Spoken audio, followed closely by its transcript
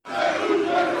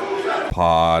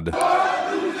Pod.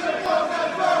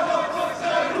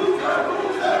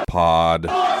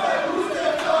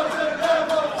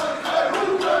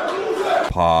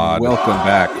 Welcome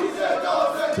back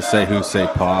to Say Who Say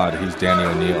Pod. He's Danny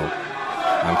O'Neill.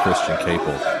 I'm Christian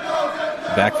Capel.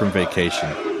 Back from vacation.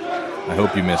 I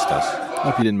hope you missed us. I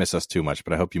hope you didn't miss us too much,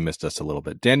 but I hope you missed us a little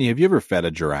bit. Danny, have you ever fed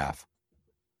a giraffe?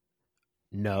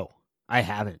 No, I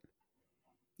haven't.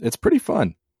 It's pretty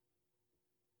fun.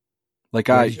 Like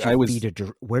Where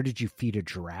did you feed a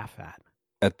giraffe at?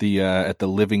 At the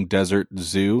Living Desert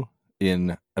Zoo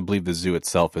in, I believe the zoo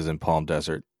itself is in Palm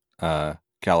Desert,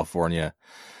 California.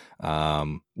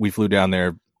 We flew down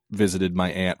there, visited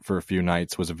my aunt for a few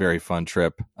nights. Was a very fun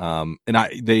trip.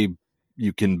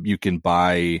 You can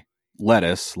buy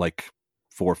lettuce, like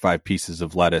 4 or 5 pieces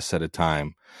of lettuce at a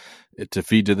time, to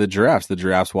feed to the giraffes. The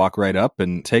giraffes walk right up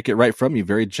and take it right from you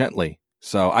very gently.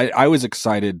 So I was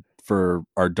excited for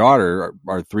our daughter,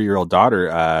 our 3-year-old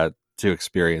daughter, to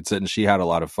experience it, and she had a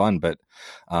lot of fun. But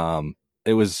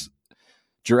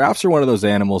giraffes are one of those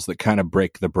animals that kind of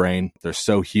break the brain. They're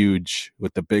so huge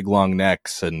with the big long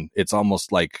necks, and it's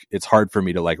almost like it's hard for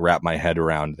me to like wrap my head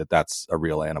around that that's a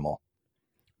real animal.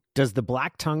 Does the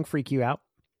black tongue freak you out?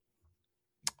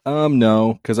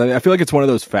 No, because I feel like it's one of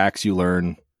those facts you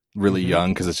learn really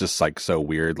young, because it's just like so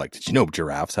weird. Like, did you know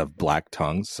giraffes have black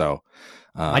tongues? So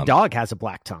my dog has a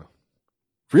black tongue.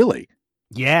 Really?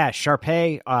 Yeah,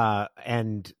 Shar-Pei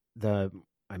and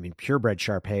purebred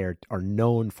Shar-Pei are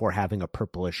known for having a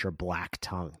purplish or black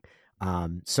tongue.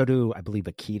 So do, I believe,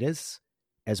 Akitas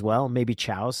as well. Maybe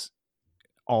Chow's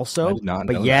also. I did not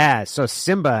know that. So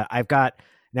Simba,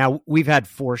 we've had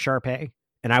 4 Shar-Pei,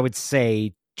 and I would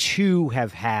say 2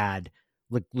 have had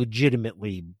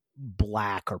legitimately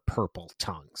black or purple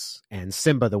tongues, and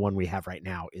Simba, the one we have right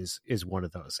now, is one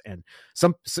of those. And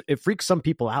it freaks some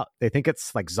people out. They think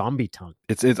it's like zombie tongue.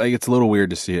 It's a little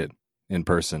weird to see it in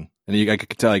person, and I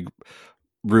could tell like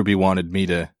Ruby wanted me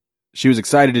to. She was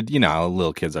excited to,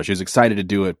 little kids are. She was excited to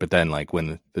do it, but then like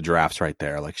when the giraffe's right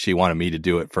there, like she wanted me to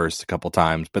do it first a couple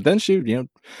times, but then she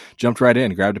jumped right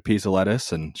in, grabbed a piece of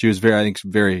lettuce, and she was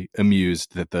very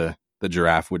amused that the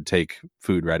giraffe would take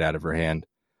food right out of her hand.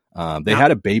 They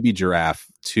had a baby giraffe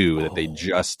too that they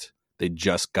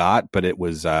just got, but it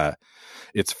was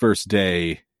its first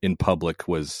day in public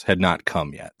had not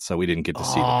come yet, so we didn't get to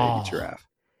see the baby giraffe.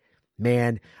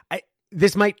 Man,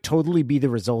 this might totally be the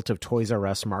result of Toys R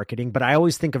Us marketing, but I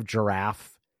always think of giraffes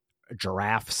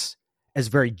as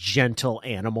very gentle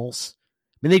animals.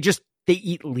 I mean, they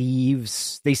eat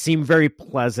leaves. They seem very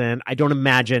pleasant. I don't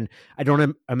imagine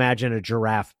a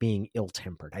giraffe being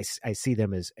ill-tempered. I see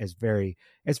them as very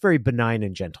benign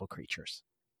and gentle creatures.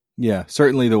 Yeah,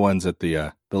 certainly the ones at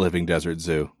the Living Desert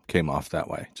Zoo came off that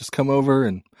way. Just come over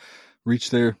and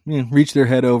reach their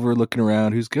head over, looking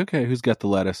around. Who's got the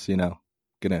lettuce?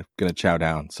 Gonna chow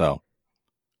down. So,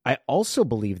 I also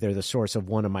believe they're the source of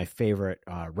one of my favorite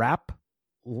rap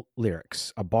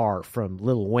lyrics, a bar from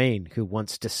Lil Wayne, who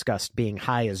once discussed being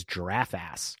high as giraffe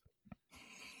ass.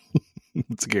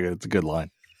 It's a good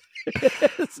line.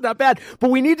 It's not bad,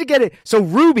 but we need to get it. So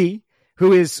Ruby,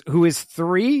 who is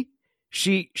 3,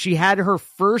 she had her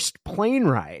first plane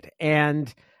ride,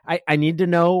 and I need to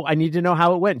know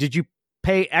how it went. Did you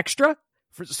pay extra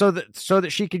so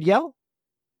that she could yell?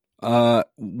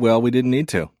 Well, we didn't need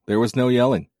to. There was no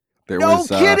yelling. No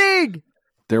kidding.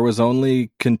 There was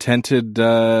only contented,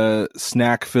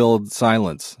 snack-filled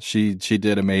silence. She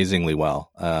did amazingly well.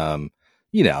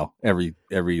 Every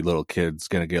little kid's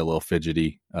gonna get a little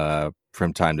fidgety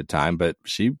from time to time, but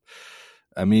she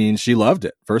loved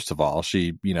it. First of all,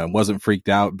 she wasn't freaked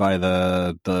out by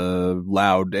the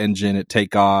loud engine at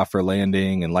takeoff or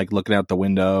landing, and like looking out the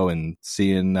window and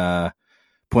seeing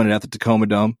pointed at the Tacoma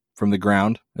Dome from the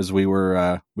ground as we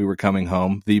were coming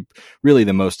home. The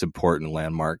most important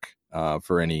landmark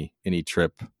for any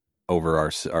trip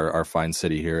over our fine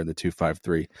city here, the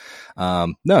 253.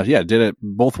 Did it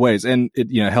both ways, and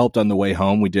it helped on the way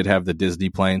home. We did have the Disney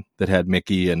plane that had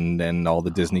Mickey and all the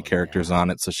Disney characters on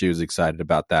it, so she was excited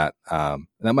about that.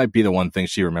 That might be the one thing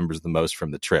she remembers the most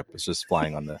from the trip, is just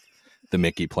flying on the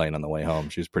Mickey plane on the way home.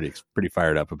 She was pretty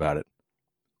fired up about it.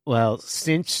 Well,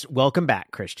 welcome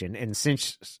back, Christian. And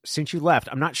since you left,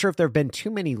 I'm not sure if there have been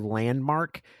too many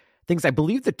landmark things. I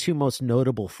believe the 2 most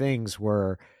notable things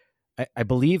were, I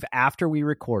believe after we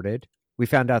recorded, we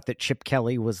found out that Chip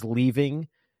Kelly was leaving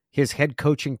his head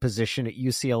coaching position at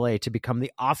UCLA to become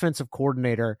the offensive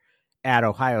coordinator at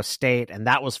Ohio State. And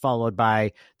that was followed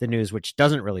by the news, which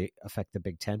doesn't really affect the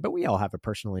Big Ten, but we all have a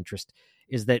personal interest,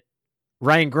 is that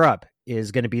Ryan Grubb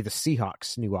is going to be the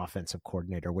Seahawks' new offensive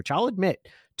coordinator, which I'll admit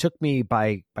took me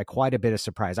by quite a bit of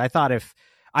surprise. I thought if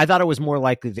I thought it was more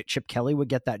likely that Chip Kelly would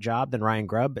get that job than Ryan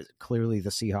Grubb, but clearly the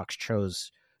Seahawks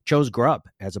chose Grubb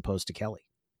as opposed to Kelly.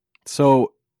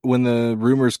 So when the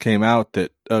rumors came out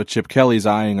that Chip Kelly's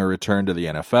eyeing a return to the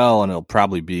NFL, and it'll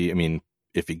probably be, I mean,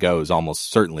 if he goes,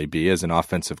 almost certainly be as an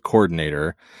offensive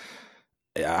coordinator,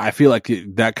 I feel like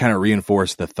that kind of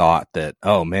reinforced the thought that,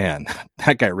 oh man,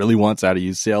 that guy really wants out of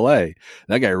UCLA.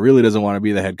 That guy really doesn't want to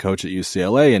be the head coach at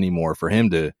UCLA anymore. For him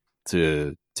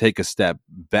to take a step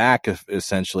back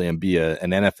essentially and be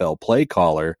an NFL play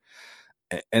caller.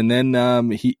 And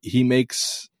then he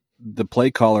makes the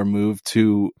play caller move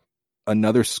to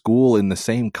another school in the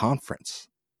same conference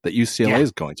that UCLA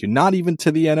is going to, not even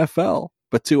to the NFL,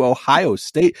 but to Ohio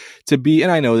State to be.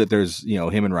 And I know that there's,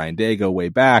 him and Ryan Day go way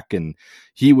back, and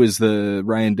he was the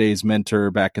Ryan Day's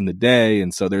mentor back in the day.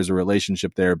 And so there's a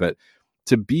relationship there, but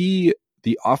to be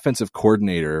the offensive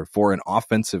coordinator for an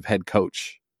offensive head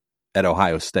coach at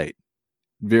Ohio State,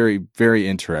 very, very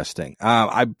interesting.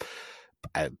 I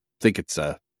think it's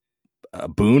a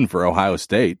boon for Ohio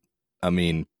State. I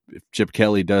mean, if Chip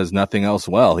Kelly does nothing else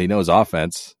well, he knows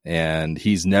offense, and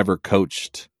he's never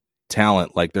coached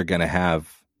talent like they're going to have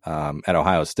at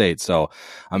Ohio State. So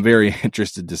I'm very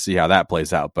interested to see how that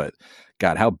plays out. But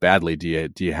God, how badly do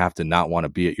you have to not want to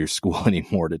be at your school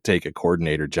anymore to take a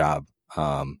coordinator job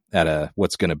at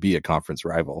what's going to be a conference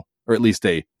rival, or at least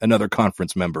another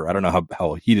conference member? I don't know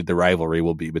how heated the rivalry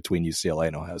will be between UCLA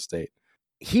and Ohio State.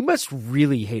 He must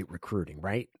really hate recruiting,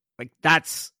 right? Like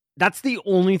that's the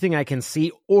only thing I can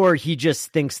see. Or he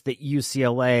just thinks that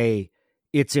UCLA,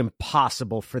 it's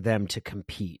impossible for them to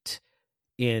compete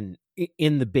in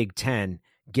the Big Ten,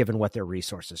 given what their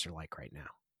resources are like right now.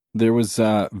 There was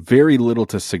very little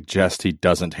to suggest he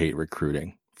doesn't hate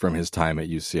recruiting from his time at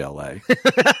UCLA.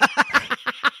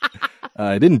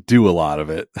 I didn't do a lot of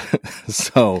it.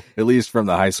 So at least from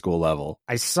the high school level.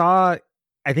 I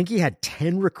think he had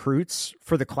 10 recruits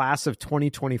for the class of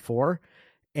 2024.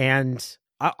 And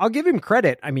I'll give him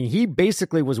credit. I mean, he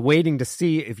basically was waiting to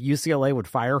see if UCLA would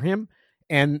fire him.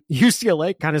 And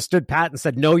UCLA kind of stood pat and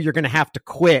said, no, you're going to have to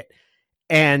quit,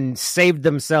 and saved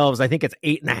themselves, I think it's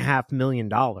 $8.5 million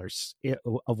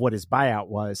of what his buyout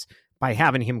was, by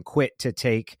having him quit to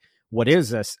take what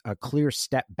is a clear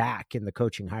step back in the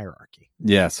coaching hierarchy.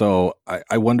 Yeah. So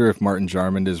I wonder if Martin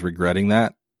Jarmond is regretting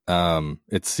that.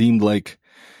 It seemed like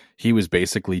he was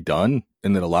basically done,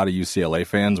 and that a lot of UCLA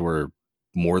fans were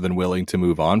more than willing to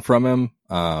move on from him.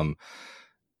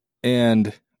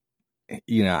 And,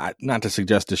 not to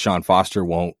suggest Deshaun Foster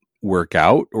won't work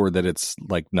out, or that it's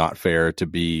like not fair to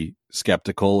be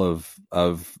skeptical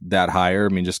of that hire.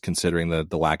 I mean, just considering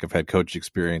the lack of head coach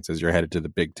experience as you're headed to the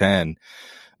Big Ten,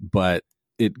 but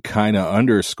it kind of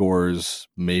underscores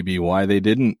maybe why they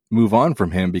didn't move on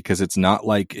from him, because it's not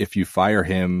like if you fire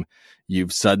him,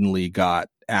 you've suddenly got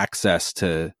access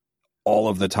to all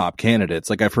of the top candidates.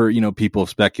 Like I've heard, people have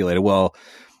speculated, well,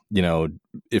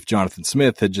 if Jonathan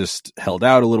Smith had just held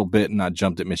out a little bit and not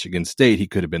jumped at Michigan State, he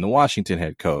could have been the Washington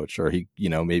head coach, or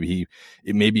maybe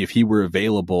if he were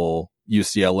available,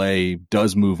 UCLA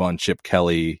does move on Chip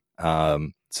Kelly,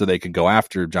 so they could go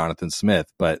after Jonathan Smith.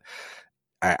 But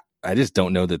I just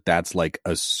don't know that that's like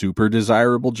a super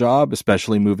desirable job,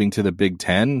 especially moving to the Big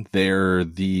Ten. They're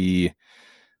the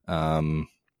one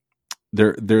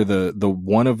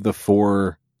of the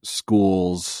four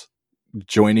schools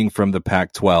joining from the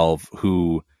Pac-12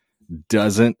 who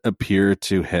doesn't appear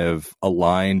to have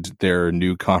aligned their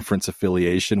new conference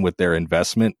affiliation with their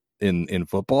investment in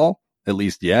football, at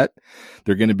least yet.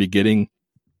 They're going to be getting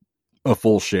a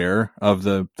full share of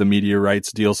the media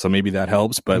rights deal, so maybe that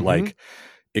helps. But like,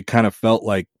 it kind of felt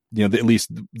like, at least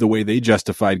the way they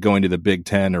justified going to the Big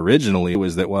Ten originally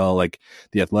was that, well, like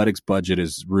the athletics budget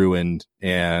is ruined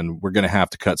and we're going to have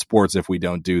to cut sports if we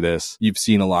don't do this. You've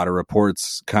seen a lot of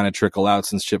reports kind of trickle out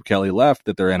since Chip Kelly left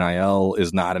that their NIL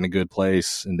is not in a good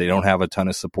place and they don't have a ton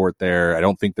of support there. I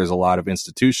don't think there's a lot of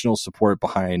institutional support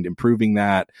behind improving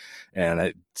that. And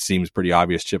it seems pretty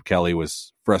obvious Chip Kelly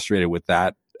was frustrated with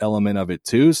that element of it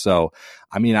too. So,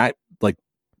 I mean,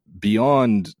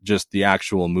 beyond just the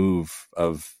actual move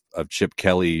of Chip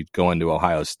Kelly going to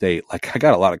Ohio State, like I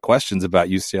got a lot of questions about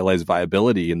UCLA's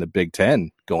viability in the Big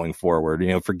Ten going forward.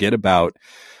 Forget about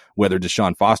whether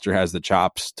Deshaun Foster has the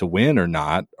chops to win or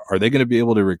not. Are they going to be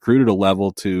able to recruit at a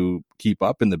level to keep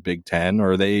up in the Big Ten,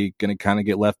 or are they going to kind of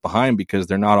get left behind because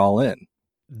they're not all in?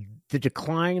 The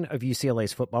decline of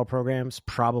UCLA's football programs,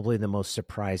 probably the most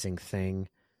surprising thing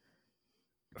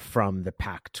from the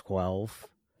Pac-12,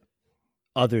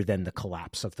 other than the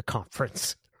collapse of the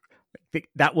conference.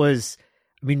 That was,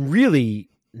 really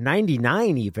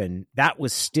 99 even, that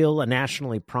was still a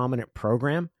nationally prominent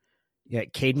program. Yeah,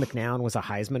 Cade McNown was a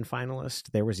Heisman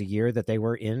finalist. There was a year that they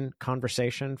were in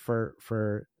conversation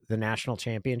for the national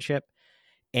championship,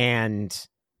 and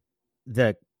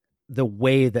the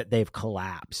way that they've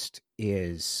collapsed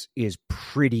is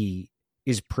pretty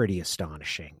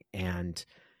astonishing. And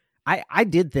I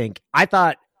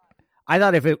thought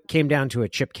if it came down to a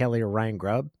Chip Kelly or Ryan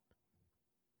Grubb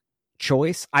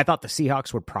choice, I thought the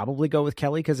Seahawks would probably go with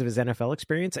Kelly because of his NFL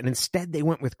experience, and instead they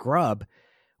went with Grubb,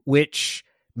 which,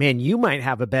 man, you might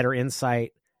have a better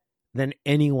insight than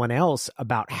anyone else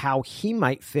about how he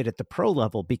might fit at the pro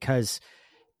level, because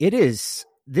that's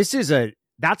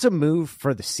a move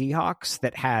for the Seahawks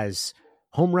that has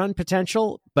home run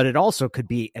potential, but it also could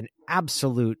be an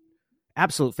absolute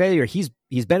failure. He's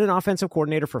been an offensive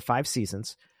coordinator for 5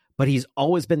 seasons, but he's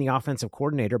always been the offensive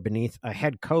coordinator beneath a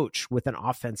head coach with an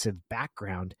offensive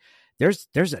background. There's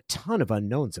a ton of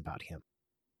unknowns about him.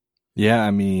 Yeah,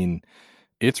 I mean,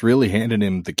 it's really handing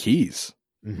him the keys,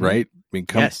 right? I mean,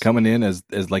 coming in as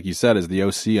like you said, as the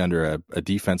OC under a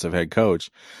defensive head coach.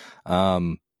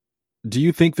 Do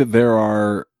you think that there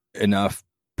are enough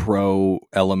pro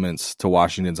elements to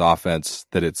Washington's offense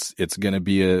that it's going to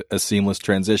be a seamless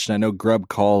transition? I know Grubb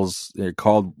called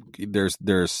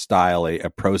their style a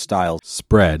pro style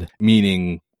spread,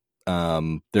 meaning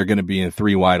they're going to be in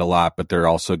 3 wide a lot, but they're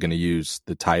also going to use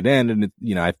the tight end. And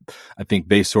I think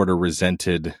they sort of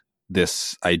resented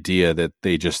this idea that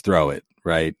they just throw it,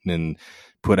 right? And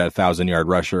put a 1,000-yard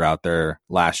rusher out there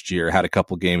last year, had a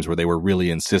couple games where they were really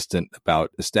insistent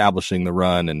about establishing the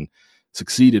run and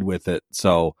succeeded with it.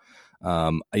 So,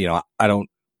 I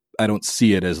don't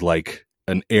see it as like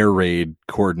an air raid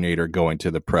coordinator going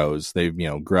to the pros.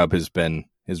 Grubb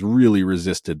has really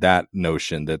resisted that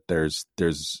notion that there's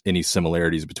any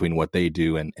similarities between what they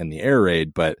do and the air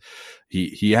raid, but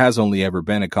he has only ever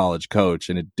been a college coach,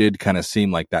 and it did kind of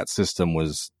seem like that system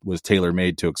was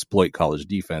tailor-made to exploit college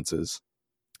defenses.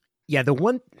 Yeah,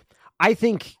 I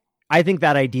think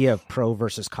that idea of pro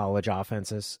versus college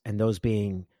offenses and those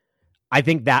being, I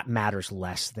think that matters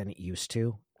less than it used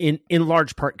to, in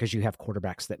large part because you have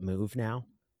quarterbacks that move now.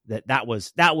 That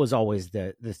was always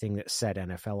the thing that set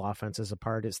NFL offenses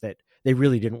apart, is that they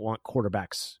really didn't want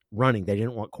quarterbacks running. They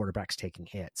didn't want quarterbacks taking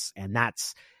hits. And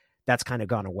that's kind of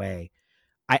gone away.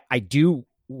 I do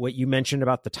what you mentioned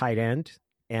about the tight end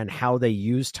and how they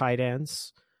use tight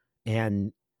ends,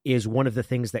 and is one of the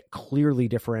things that clearly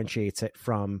differentiates it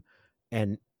from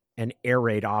an air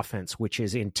raid offense, which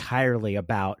is entirely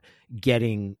about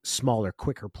getting smaller,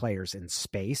 quicker players in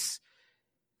space.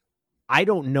 I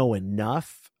don't know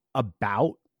enough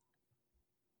about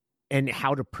and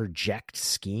how to project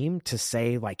scheme to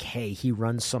say like, hey, he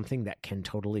runs something that can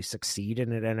totally succeed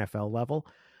in an NFL level.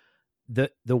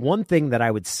 The one thing that I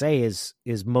would say is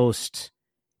most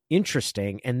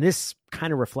interesting, and this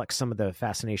kind of reflects some of the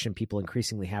fascination people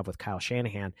increasingly have with Kyle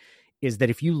Shanahan, is that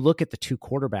if you look at the 2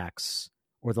 quarterbacks,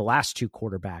 or the last 2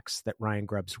 quarterbacks that Ryan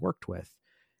Grubb's worked with,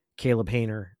 Jacob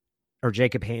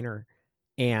Haener,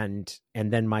 and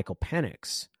then Michael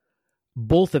Penix,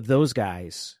 both of those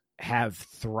guys have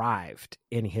thrived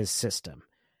in his system.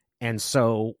 And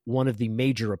so one of the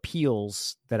major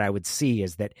appeals that I would see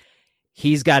is that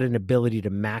he's got an ability to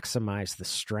maximize the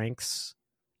strengths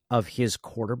of his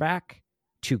quarterback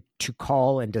to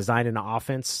call and design an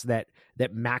offense that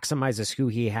maximizes who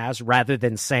he has, rather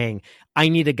than saying, I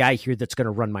need a guy here that's going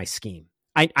to run my scheme.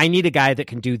 I need a guy that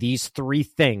can do these 3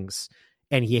 things,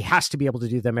 and he has to be able to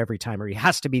do them every time, or he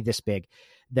has to be this big.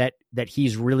 That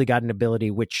he's really got an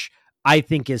ability, which I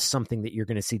think is something that you're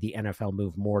going to see the NFL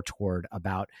move more toward,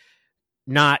 about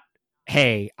not,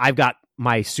 hey, I've got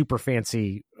my super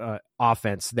fancy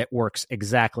offense that works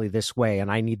exactly this way,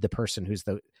 and I need the person who's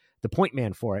the point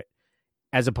man for it,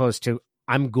 as opposed to,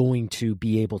 I'm going to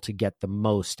be able to get the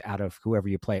most out of whoever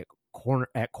you play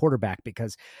at quarterback.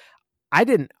 Because I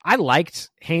liked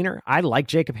Haener. I liked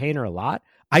Jacob Haener a lot.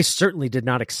 I certainly did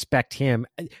not expect him.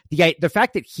 The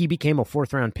fact that he became a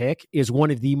 4th round pick is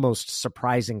one of the most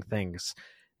surprising things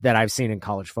that I've seen in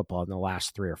college football in the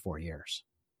last 3 or 4 years.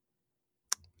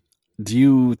 Do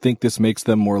you think this makes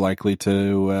them more likely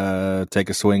to take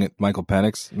a swing at Michael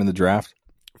Penix in the draft?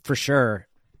 For sure.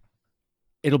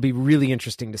 It'll be really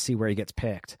interesting to see where he gets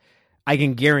picked. I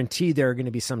can guarantee there are going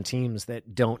to be some teams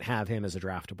that don't have him as a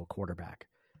draftable quarterback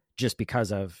just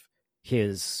because of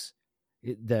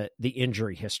the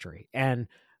injury history. And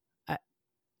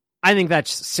I think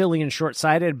that's silly and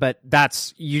short-sighted, but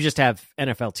you just have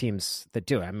NFL teams that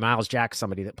do it. Miles Jack,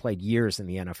 somebody that played years in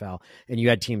the NFL, and you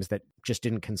had teams that just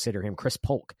didn't consider him. Chris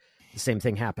Polk, the same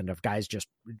thing happened, of guys just,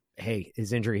 hey,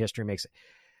 his injury history makes it.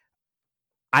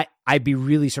 I'd be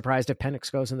really surprised if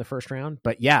Penix goes in the first round,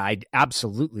 but yeah, I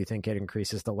absolutely think it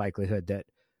increases the likelihood that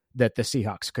the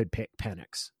Seahawks could pick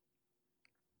Penix.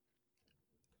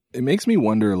 It makes me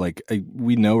wonder, like,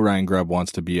 we know Ryan Grubb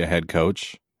wants to be a head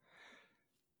coach.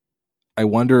 I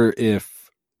wonder if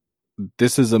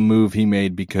this is a move he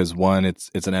made because, one, it's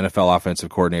an NFL offensive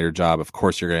coordinator job. Of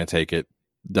course you're going to take it.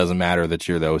 Doesn't matter that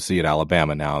you're the OC at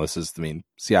Alabama now. This is,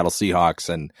 Seattle Seahawks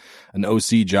and an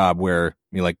OC job where,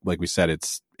 like we said,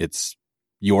 it's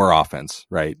your offense,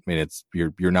 right? It's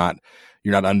you're not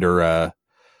under a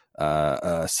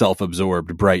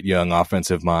self-absorbed, bright young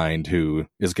offensive mind who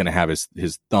is going to have his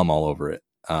thumb all over it.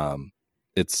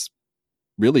 It's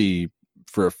really,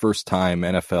 for a first-time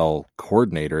NFL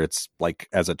coordinator, it's like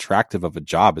as attractive of a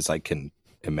job as I can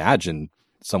imagine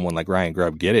someone like Ryan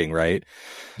Grubb getting, right?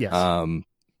 Yes.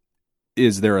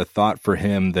 Is there a thought for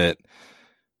him that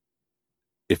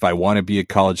if I want to be a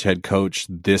college head coach,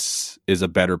 this is a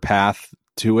better path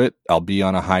to it? I'll be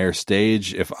on a higher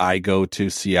stage if I go to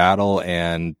Seattle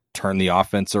and turn the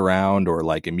offense around, or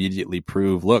like immediately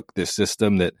prove, look, this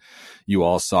system that you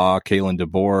all saw Kalen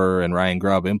DeBoer and Ryan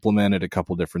Grubb implement at a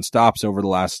couple different stops over the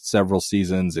last several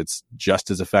seasons, it's just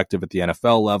as effective at the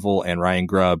NFL level, and Ryan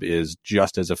Grubb is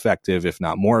just as effective, if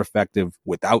not more effective,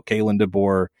 without Kalen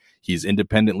DeBoer. He's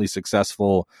independently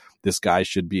successful. This guy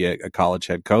should be a college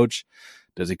head coach.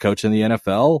 Does he coach in the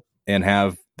NFL and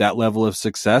have that level of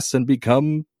success and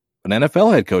become an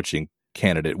NFL head coaching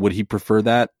candidate? Would he prefer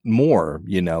that more,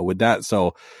 with that?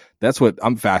 So that's what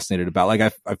I'm fascinated about.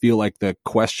 Like, I feel like the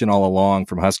question all along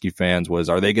from Husky fans was,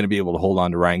 are they going to be able to hold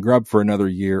on to Ryan Grubb for another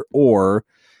year, or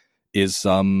is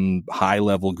some high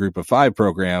level group of 5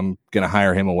 program going to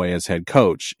hire him away as head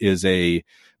coach? Is a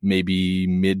maybe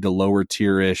mid to lower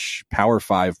tier-ish Power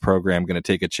 5 program going to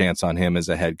take a chance on him as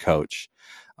a head coach?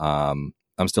 I'm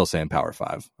still saying Power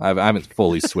 5. I haven't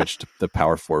fully switched the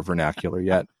Power 4 vernacular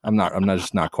yet. I'm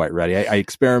just not quite ready. I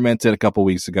experimented a couple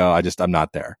weeks ago. I'm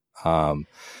not there.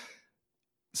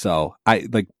 So I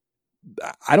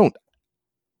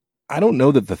don't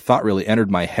know that the thought really entered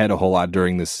my head a whole lot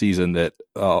during this season that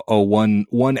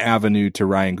one avenue to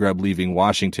Ryan Grubb leaving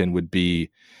Washington would be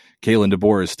Kalen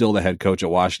DeBoer is still the head coach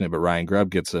at Washington, but Ryan Grubb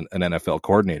gets an NFL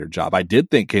coordinator job. I did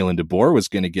think Kalen DeBoer was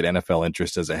going to get NFL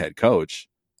interest as a head coach.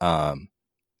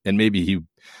 And maybe he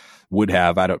would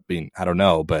have, I don't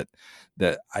know, but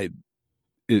it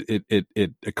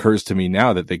occurs to me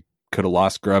now that they could have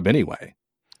lost Grubb anyway.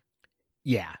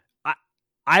 Yeah.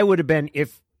 I would have been,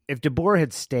 if DeBoer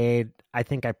had stayed, I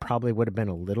think I probably would have been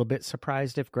a little bit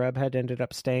surprised if Grubb had ended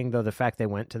up staying, though the fact they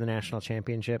went to the national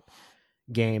championship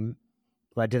game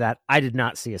led to that. I did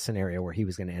not see a scenario where he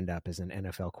was going to end up as an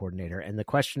NFL coordinator. And the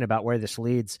question about where this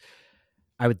leads,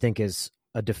 I would think, is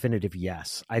a definitive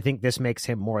yes. I think this makes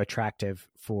him more attractive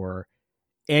for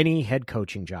any head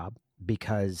coaching job,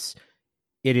 because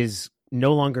it is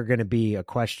no longer going to be a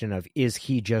question of, is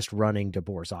he just running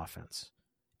DeBoer's offense?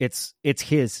 It's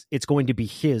going to be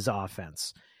his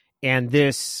offense. And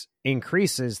this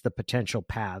increases the potential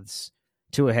paths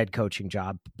to a head coaching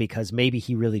job, because maybe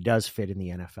he really does fit in the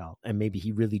NFL, and maybe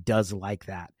he really does like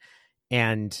that.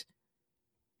 And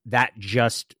that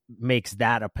just makes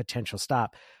that a potential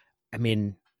stop.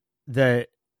 Being the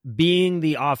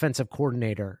offensive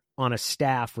coordinator on a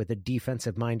staff with a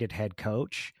defensive minded head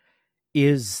coach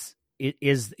is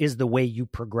the way you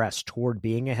progress toward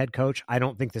being a head coach. I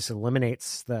don't think this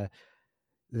eliminates the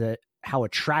how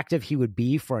attractive he would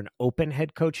be for an open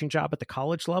head coaching job at the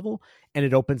college level, and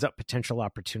it opens up potential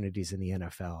opportunities in the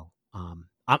NFL.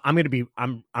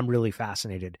 I'm really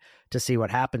fascinated to see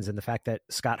what happens, and the fact that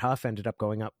Scott Huff ended up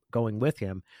going with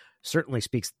him certainly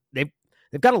speaks. They've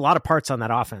got a lot of parts on that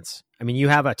offense. You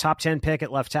have a top 10 pick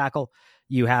at left tackle.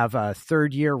 You have a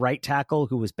 3rd-year right tackle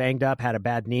who was banged up, had a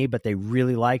bad knee, but they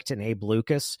really liked in Abe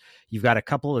Lucas. You've got a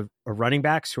couple of running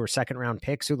backs who are 2nd-round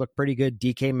picks who look pretty good.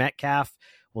 DK Metcalf.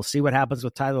 We'll see what happens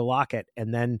with Tyler Lockett.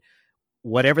 And then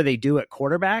whatever they do at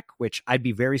quarterback, which I'd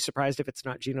be very surprised if it's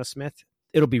not Geno Smith,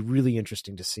 it'll be really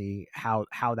interesting to see how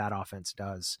that offense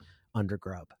does under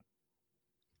Grubb.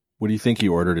 What do you think he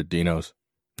ordered at Dino's?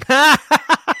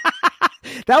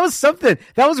 That was something.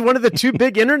 That was one of the 2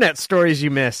 big internet stories you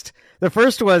missed. The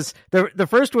first was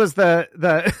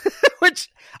the which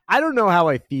I don't know how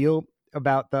I feel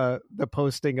about the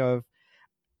posting of.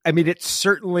 It's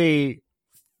certainly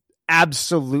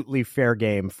absolutely fair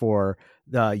game for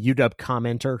the UW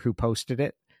commenter who posted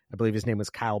it. I believe his name was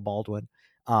Kyle Baldwin.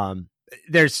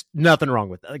 There's nothing wrong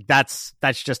with it. That's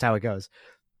just how it goes.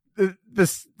 The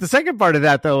second part of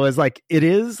that, though, is it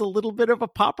is a little bit of a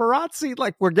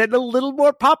paparazzi. We're getting a little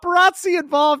more paparazzi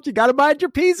involved. You got to mind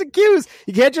your P's and Q's.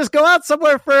 You can't just go out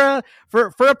somewhere for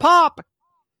a pop.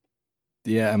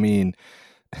 Yeah, I mean,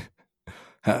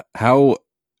 how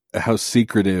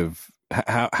secretive,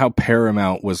 how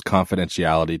paramount was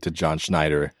confidentiality to John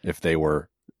Schneider if they were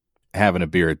having a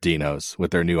beer at Dino's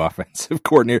with their new offensive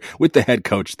coordinator, with the head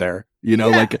coach there?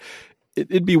 Like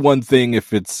it'd be one thing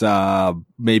if it's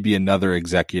maybe another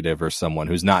executive or someone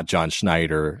who's not John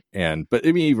Schneider, but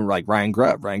I mean, even like Ryan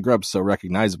Grubb's so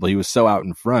recognizable. He was so out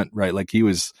in front, right? Like he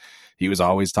was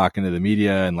always talking to the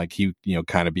media, and like he,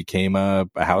 kind of became a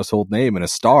household name and a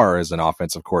star as an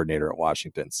offensive coordinator at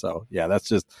Washington. So yeah, that's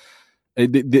just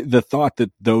the thought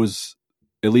that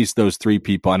at least those three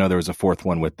people. I know there was a fourth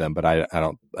one with them, but I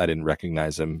didn't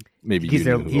recognize him. Maybe he's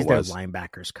their was.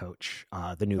 Linebackers coach,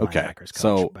 the new linebackers coach.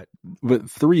 So, but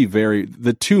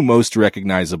the two most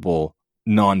recognizable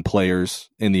non-players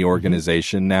in the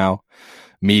organization now,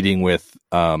 meeting with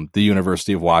the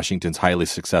University of Washington's highly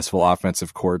successful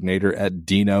offensive coordinator at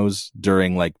Dino's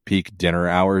during like peak dinner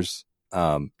hours.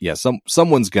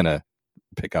 Someone's gonna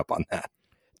pick up on that.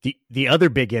 The other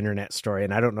big internet story,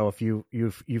 and I don't know if you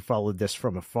followed this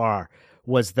from afar,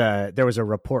 was there was a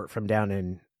report from down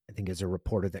in, I think is a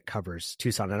reporter that covers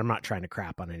Tucson, and I'm not trying to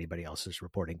crap on anybody else's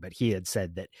reporting, but he had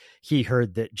said that he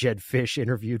heard that Jedd Fisch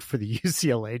interviewed for the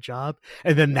UCLA job,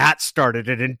 and then that started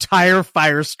an entire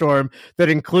firestorm that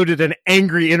included an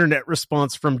angry internet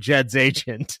response from Jedd's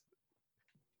agent.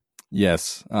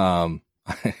 Yes. I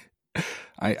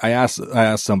asked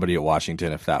somebody at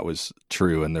Washington if that was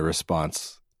true, and the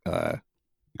response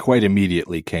quite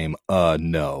immediately came,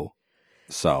 no.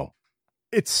 So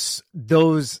it's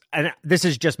those, and this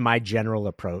is just my general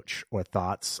approach or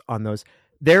thoughts on those.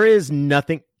 There is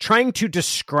nothing trying to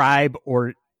describe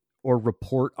or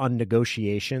report on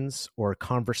negotiations or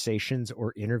conversations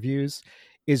or interviews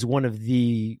is one of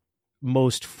the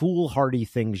most foolhardy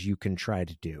things you can try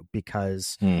to do,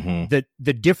 because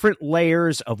the different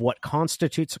layers of what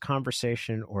constitutes a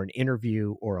conversation or an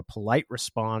interview or a polite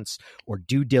response or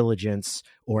due diligence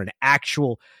or an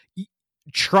actual,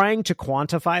 trying to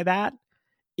quantify that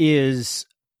is,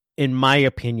 in my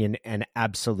opinion, an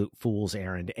absolute fool's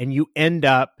errand. And you end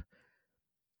up,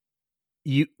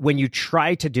 when you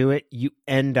try to do it, you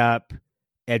end up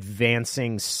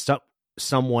advancing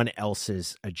someone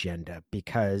else's agenda,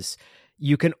 because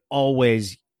you can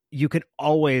always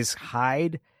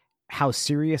hide how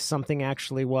serious something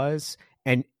actually was,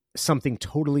 and something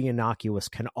totally innocuous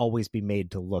can always be made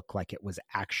to look like it was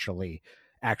actually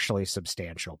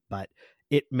substantial. But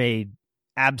it made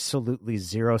absolutely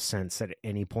zero sense at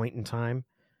any point in time,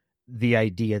 the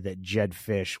idea that Jedd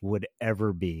Fisch would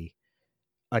ever be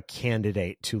a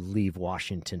candidate to leave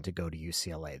Washington to go to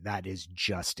UCLA. That is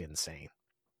just insane.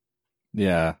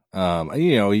 Yeah.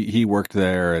 He worked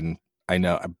there, and I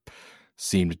know I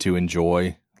seemed to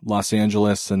enjoy Los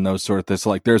Angeles and those sort of things. So,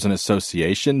 like, there's an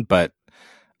association, but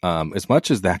as much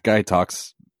as that guy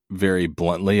talks very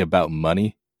bluntly about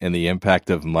money and the impact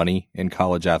of money in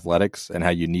college athletics and how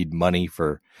you need money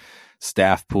for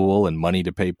staff pool and money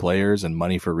to pay players and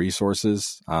money for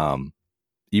resources,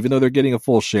 even though they're getting a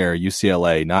full share,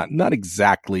 UCLA, not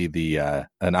exactly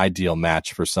an ideal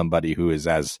match for somebody who is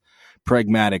as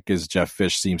pragmatic as Jeff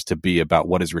Fisch seems to be about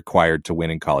what is required to win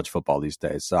in college football these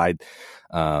days. So I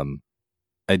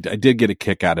did get a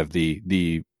kick out of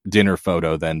the dinner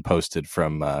photo then posted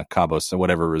from Cabo, so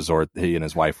whatever resort he and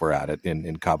his wife were at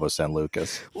in Cabo San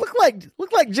Lucas. Look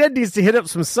like Jedd needs to hit up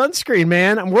some sunscreen,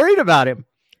 man. I'm worried about him.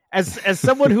 As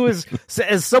someone who is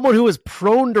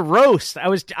prone to roast, I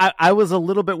was a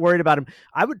little bit worried about him.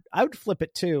 I would flip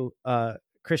it too,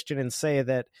 Christian, and say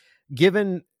that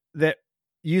given that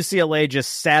UCLA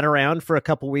just sat around for a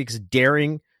couple weeks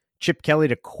daring Chip Kelly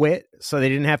to quit so they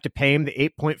didn't have to pay him the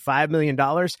 $8.5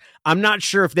 million, I'm not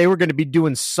sure if they were going to be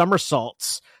doing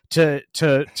somersaults to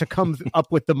come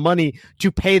up with the money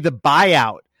to pay the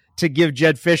buyout to give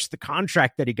Jedd Fisch the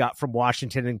contract that he got from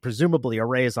Washington, and presumably a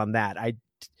raise on that.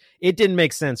 It didn't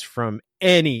make sense from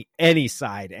any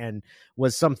side, and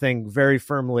was something very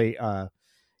firmly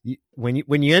when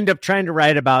you end up trying to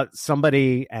write about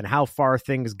somebody and how far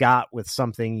things got with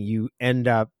something, you end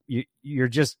up you're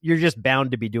just bound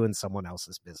to be doing someone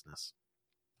else's business.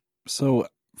 So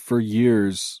for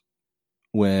years,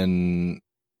 when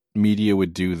media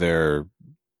would do their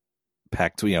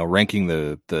Pac-12, ranking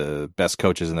the best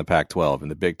coaches in the Pac-12 and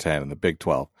the Big Ten and the Big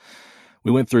 12,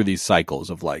 we went through these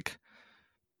cycles of like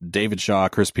David Shaw,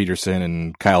 Chris Peterson,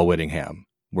 and Kyle Whittingham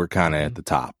were kind of at the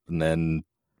top, and then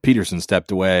Peterson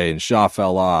stepped away and Shaw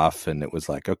fell off, and it was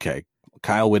like, okay,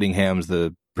 Kyle Whittingham's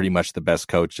pretty much the best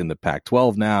coach in the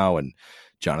Pac-12 now, and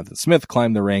Jonathan Smith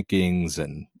climbed the rankings,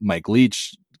 and Mike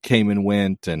Leach came and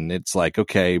went, and it's like,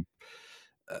 okay,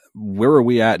 where are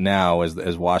we at now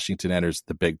as Washington enters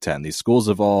the Big Ten? These schools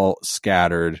have all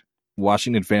scattered.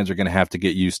 Washington fans are going to have to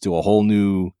get used to a whole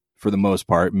new, for the most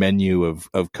part, menu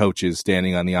of coaches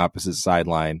standing on the opposite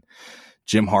sideline.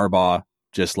 Jim Harbaugh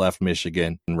just left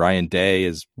Michigan, and Ryan Day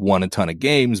has won a ton of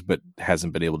games, but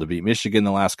hasn't been able to beat Michigan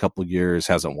the last couple of years,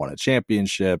 hasn't won a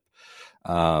championship.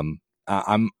 I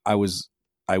was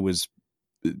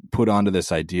put onto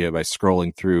this idea by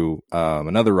scrolling through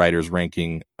another writer's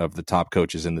ranking of the top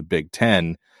coaches in the Big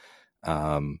Ten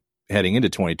heading into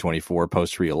 2024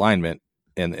 post realignment,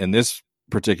 and this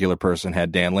particular person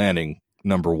had Dan Lanning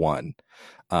number one,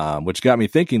 which got me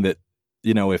thinking that,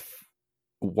 you know, if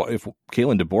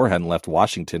Kalen DeBoer hadn't left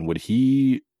Washington, would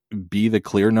he be the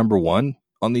clear number one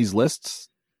on these lists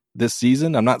this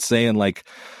season? I'm not saying like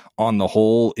on the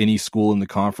whole any school in the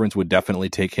conference would definitely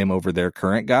take him over their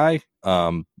current guy,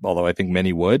 although I think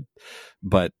many would.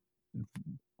 But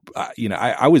you know,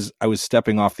 I was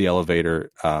stepping off the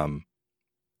elevator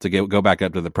to go back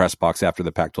up to the press box after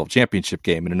the Pac-12 championship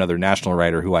game, and another national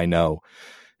writer who I know,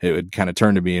 it would kind of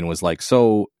turn to me and was like,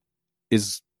 "So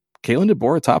is Kalen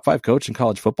DeBoer a top 5 coach in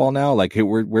college football now? Like,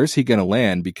 where's he going to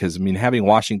land?" Because I mean, having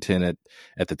Washington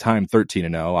at the time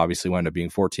 13-0, obviously wound up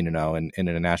being 14-0 and in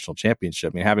a national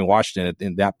championship. I mean, having Washington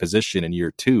in that position in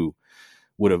year 2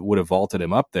 would have vaulted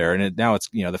him up there. And now it's,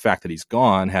 you know, the fact that he's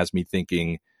gone has me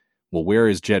thinking, well, where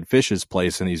is Jed Fish's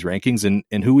place in these rankings,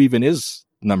 and who even is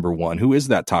number one? Who is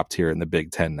that top tier in the Big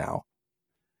Ten now?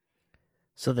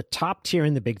 So the top tier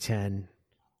in the Big Ten: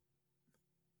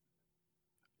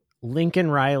 Lincoln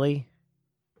Riley,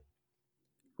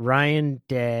 Ryan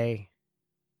Day.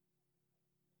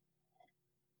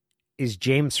 Is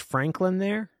James Franklin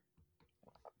there?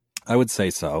 I would say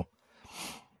so.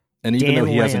 And even though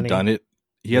he hasn't done it,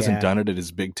 hasn't done it at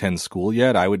his Big Ten school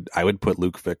yet, I would put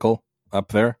Luke Fickell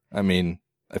up there. I mean,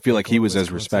 I feel like he was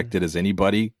as respected as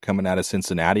anybody coming out of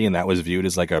Cincinnati, and that was viewed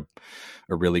as like a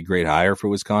really great hire for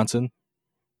Wisconsin.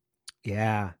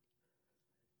 Yeah.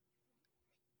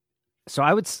 So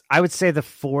I would say the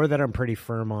 4 that I'm pretty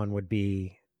firm on would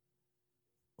be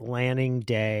Lanning,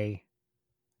 Day,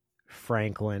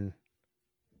 Franklin,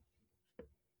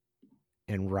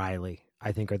 and Riley.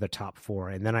 I think are the top 4,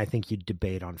 and then I think you'd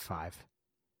debate on 5.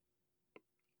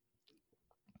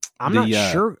 I'm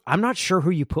not sure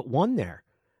who you put 1 there.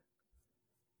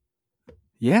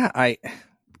 Yeah,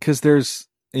 because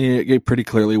it pretty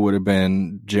clearly would have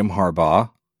been Jim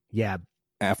Harbaugh. Yeah,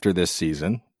 after this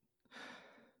season.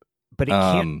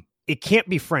 But it can't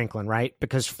be Franklin, right?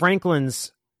 Because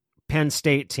Franklin's Penn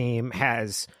State team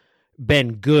has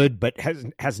been good, but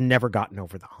has never gotten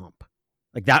over the hump.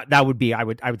 Like that would be, I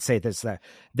would say this, that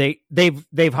they've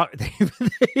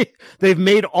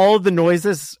made all the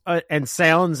noises and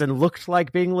sounds and looked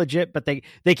like being legit, but they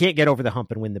can't get over the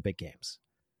hump and win the big games.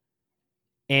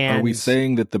 And are we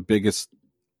saying that the biggest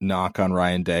knock on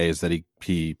Ryan Day is that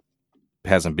he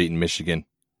hasn't beaten Michigan?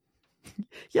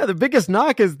 Yeah, the biggest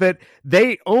knock is that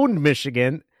they owned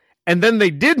Michigan and then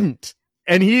they didn't.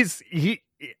 And he's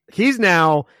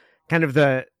now kind of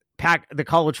the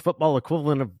college football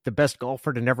equivalent of the best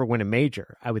golfer to never win a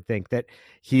major. I would think that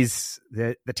he's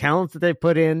the talent that they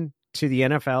put in to the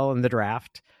NFL and the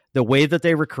draft, the way that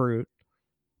they recruit,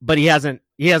 but he hasn't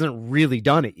really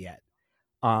done it yet.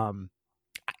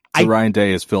 So Ryan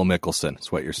Day is Phil Mickelson,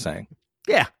 is what you're saying.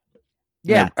 Yeah.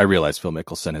 Yeah. I realize Phil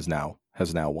Mickelson has now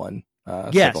won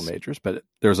several majors, but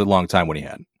there was a long time when he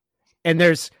hadn't. And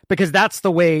because that's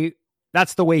the way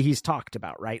he's talked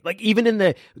about, right? Like even in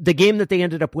the game that they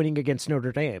ended up winning against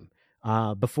Notre Dame,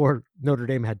 before Notre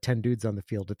Dame had 10 dudes on the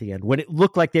field at the end, when it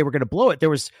looked like they were going to blow it, there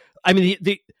was, I mean,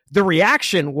 the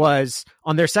reaction was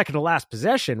on their second to last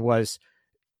possession was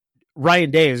Ryan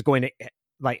Day is going to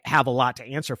like have a lot to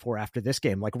answer for after this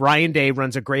game. Like Ryan Day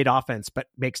runs a great offense, but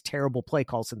makes terrible play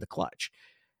calls in the clutch.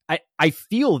 I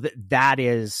feel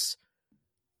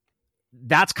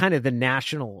that's kind of the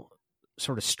national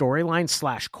sort of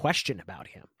storyline / question about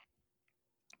him.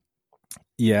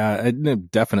 Yeah,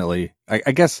 definitely.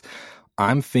 I guess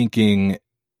I'm thinking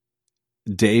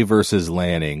Day versus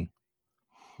Lanning.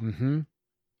 Mm-hmm.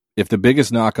 If the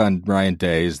biggest knock on Ryan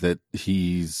Day is that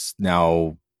he's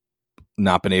now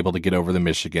not been able to get over the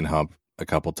Michigan hump a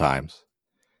couple times,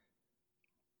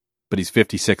 but he's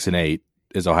 56-8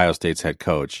 as Ohio State's head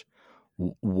coach.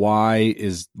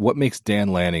 What makes Dan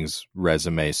Lanning's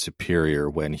resume superior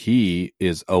when he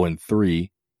is 0-3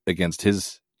 against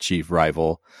his chief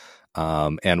rival,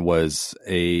 and was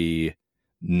a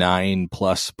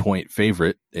 9+ point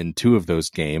favorite in 2 of those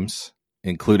games,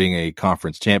 including a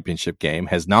conference championship game,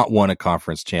 has not won a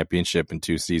conference championship in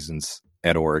 2 seasons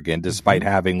at Oregon, despite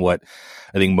having what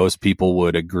I think most people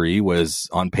would agree was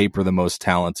on paper the most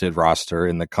talented roster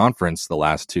in the conference the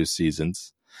last 2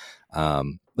 seasons.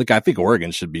 I think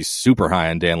Oregon should be super high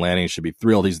on Dan Lanning, should be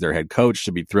thrilled he's their head coach,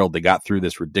 should be thrilled they got through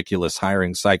this ridiculous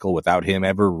hiring cycle without him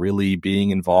ever really being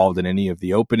involved in any of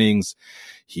the openings.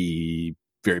 He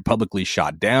very publicly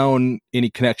shot down any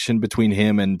connection between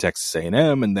him and Texas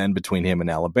A&M, and then between him and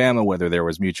Alabama, whether there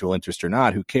was mutual interest or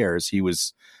not, who cares? He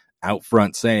was out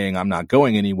front saying, I'm not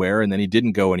going anywhere, and then he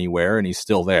didn't go anywhere, and he's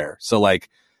still there. So,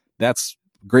 that's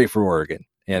great for Oregon,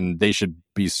 and they should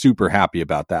be super happy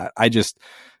about that.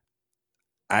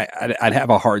 I'd have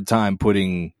a hard time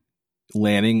putting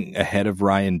Lanning ahead of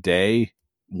Ryan Day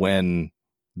when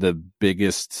the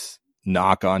biggest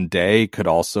knock on Day could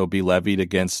also be levied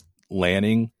against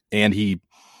Lanning. And he's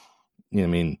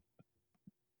only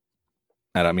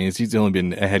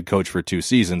been a head coach for 2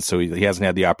 seasons, so he hasn't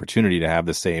had the opportunity to have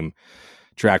the same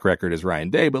track record as Ryan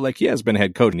Day, but he has been a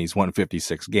head coach and he's won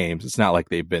 56 games. It's not like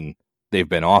they've been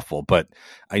awful, but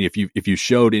if you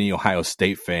showed any Ohio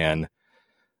State fan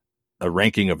a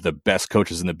ranking of the best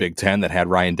coaches in the Big Ten that had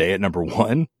Ryan Day at number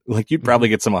 1, you'd probably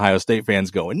get some Ohio State fans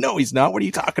going, no, he's not. What are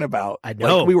you talking about? I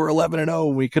know. We were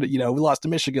 11-0. We could, we lost to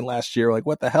Michigan last year.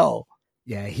 What the hell?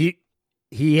 Yeah.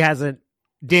 He hasn't,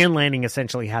 Dan Lanning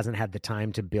essentially hasn't had the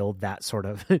time to build that sort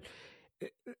of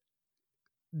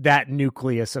that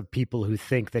nucleus of people who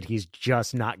think that he's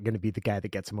just not going to be the guy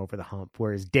that gets him over the hump,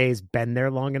 whereas Day's been there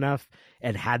long enough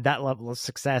and had that level of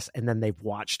success, and then they've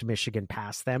watched Michigan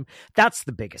pass them. That's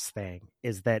the biggest thing,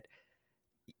 is that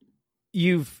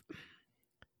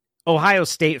Ohio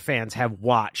State fans have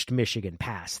watched Michigan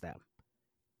pass them.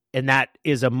 And that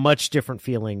is a much different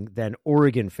feeling than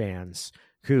Oregon fans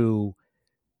who,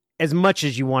 as much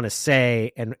as you want to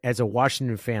say, and as a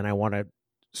Washington fan, I want to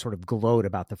sort of gloat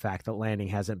about the fact that Lanning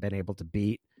hasn't been able to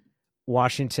beat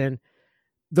Washington.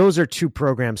 Those are 2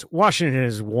 programs. Washington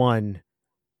has won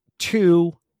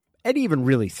 2 and even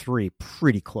really 3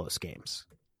 pretty close games.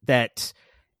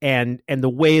 And the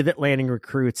way that Lanning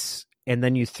recruits, and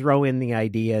then you throw in the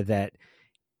idea that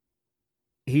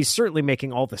he's certainly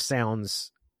making all the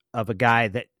sounds of a guy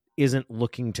that isn't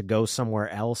looking to go somewhere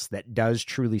else, that does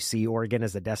truly see Oregon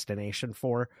as a destination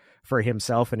for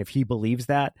himself. And if he believes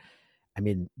that,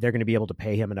 they're going to be able to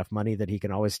pay him enough money that he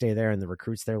can always stay there, and the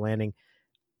recruits they're landing.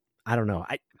 I don't know.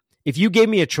 If you gave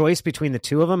me a choice between the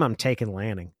 2 of them, I'm taking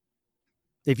Lanning.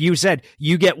 If you said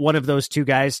you get one of those 2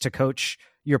 guys to coach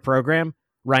your program,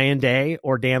 Ryan Day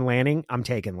or Dan Lanning, I'm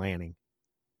taking Lanning.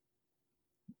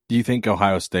 Do you think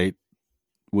Ohio State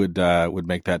would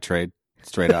make that trade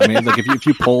straight up?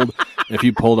 If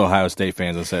you polled Ohio State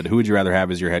fans and said, who would you rather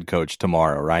have as your head coach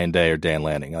tomorrow, Ryan Day or Dan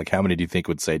Lanning? How many do you think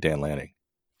would say Dan Lanning?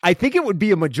 I think it would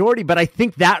be a majority, but I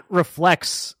think that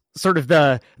reflects sort of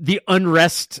the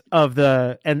unrest of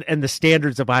and the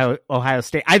standards of Ohio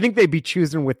State. I think they'd be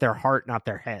choosing with their heart, not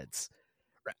their heads.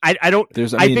 I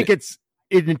think it's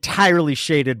entirely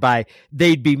shaded by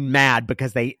they'd be mad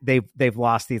because they've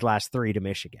lost these last 3 to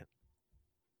Michigan.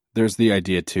 There's the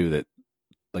idea too that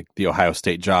the Ohio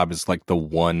State job is the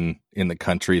one in the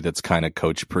country that's kind of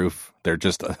coach proof. They're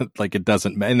just it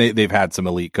doesn't, and they've had some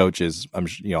elite coaches,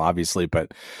 obviously,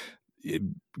 but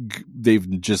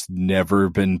they've just never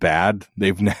been bad.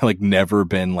 They've never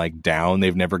been down.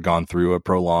 They've never gone through a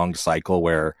prolonged cycle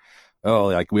where,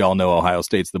 we all know Ohio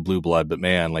State's the blue blood, but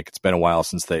man, it's been a while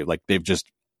since they've just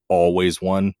always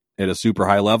won at a super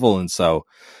high level. And so,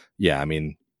 yeah,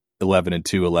 11-2,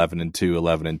 11-2,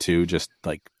 11-2, just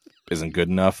isn't good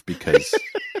enough because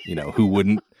who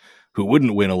wouldn't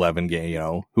win 11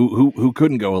 games, who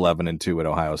couldn't go 11-2 at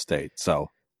Ohio State. So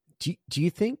do you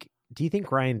think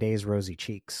Ryan Day's rosy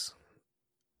cheeks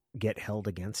get held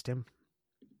against him,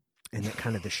 and that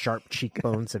kind of the sharp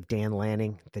cheekbones of Dan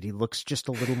Lanning, that he looks just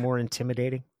a little more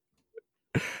intimidating?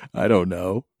 I don't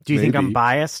know. Do you think I'm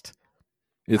biased?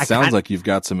 It sounds like you've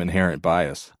got some inherent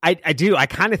bias. I do. I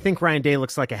kind of think Ryan Day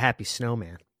looks like a happy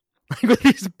snowman. With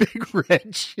these big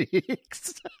red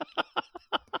cheeks.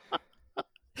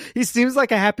 He seems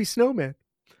like a happy snowman.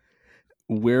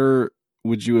 Where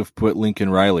would you have put Lincoln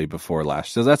Riley before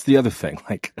last? So that's the other thing.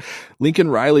 Lincoln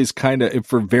Riley's kind of,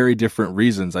 for very different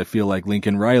reasons, I feel like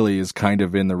Lincoln Riley is kind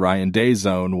of in the Ryan Day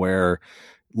zone, where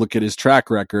look at his track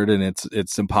record, and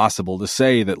it's impossible to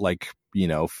say that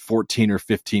 14 or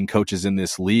 15 coaches in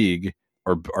this league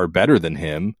are better than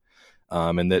him.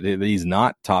 and that he's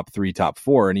not top 3, top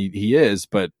 4, and he is.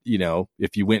 But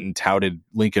if you went and touted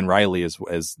Lincoln Riley as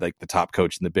like the top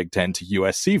coach in the Big Ten to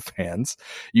USC fans,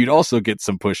 you'd also get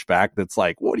some pushback. That's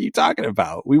like, what are you talking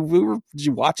about? Did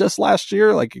you watch us last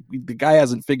year? Like, the guy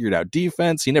hasn't figured out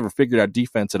defense. He never figured out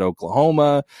defense at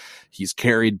Oklahoma. He's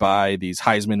carried by these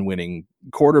Heisman winning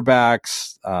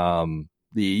quarterbacks.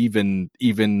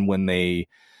 Even when they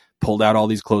pulled out all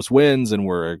these close wins and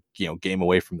were game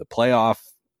away from the playoff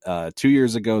 2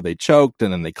 years ago, they choked,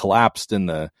 and then they collapsed in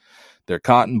their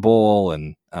Cotton Bowl.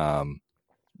 And I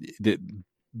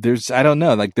don't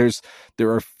know, like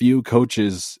there are few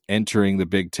coaches entering the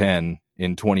Big Ten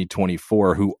in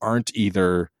 2024 who aren't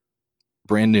either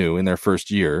brand new in their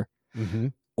first year,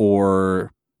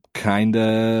 or kind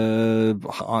of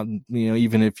on,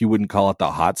 even if you wouldn't call it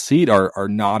the hot seat, are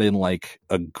not in like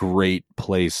a great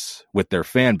place with their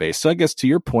fan base. So I guess to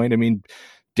your point, I mean,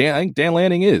 I think Dan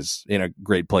Lanning is in a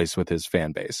great place with his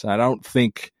fan base. I don't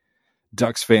think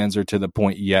Ducks fans are to the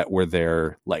point yet where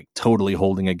they're like totally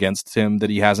holding against him that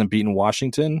he hasn't beaten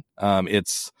Washington.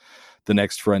 It's the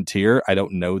next frontier. I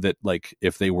don't know that, like,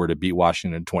 if they were to beat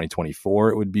Washington in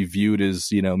 2024, it would be viewed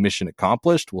as, mission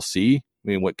accomplished. We'll see. I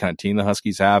mean, what kind of team the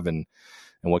Huskies have and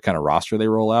what kind of roster they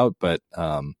roll out. But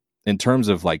in terms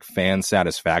of like fan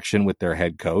satisfaction with their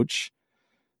head coach,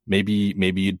 maybe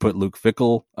you'd put Luke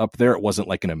Fickell up there. It wasn't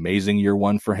like an amazing year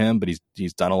one for him, but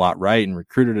he's done a lot right and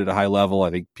recruited at a high level.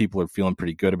 I think people are feeling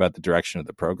pretty good about the direction of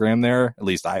the program there. At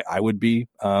least I would be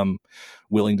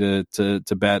willing to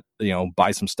bet, buy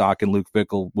some stock in Luke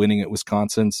Fickell winning at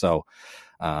Wisconsin. So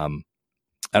I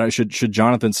don't know, should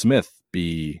Jonathan Smith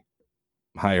be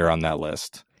higher on that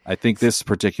list? I think this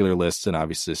particular list, and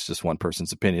obviously it's just one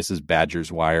person's opinion, this is Badgers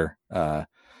Wire,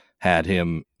 had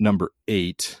him number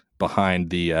 8 behind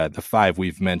the 5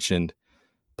 we've mentioned,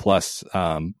 plus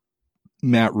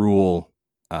Matt Rule.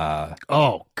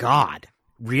 Oh God,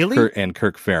 really? And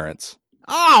Kirk Ferentz.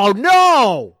 Oh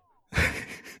no!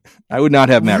 I would not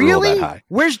have Matt Rule that high.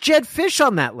 Where's Jed Fish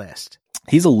on that list?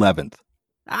 He's 11th.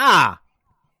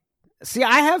 See,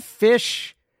 I have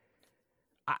Fish.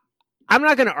 I'm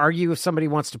not going to argue if somebody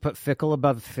wants to put Fickell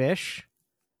above Fish,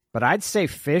 but I'd say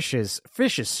Fish is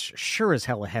sure as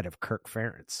hell ahead of Kirk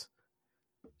Ferentz.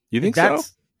 You think so?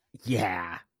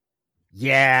 Yeah.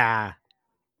 He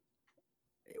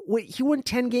won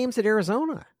 10 games at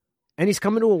Arizona, and he's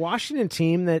coming to a Washington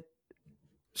team that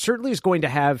certainly is going to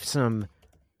have some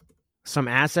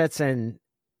assets and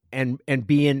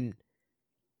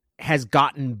has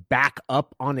gotten back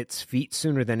up on its feet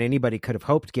sooner than anybody could have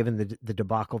hoped, given the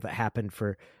debacle that happened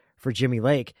for Jimmy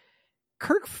Lake.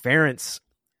 Kirk Ferentz,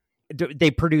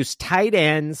 they produce tight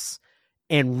ends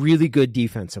and really good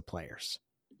defensive players,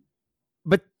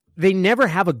 but they never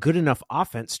have a good enough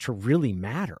offense to really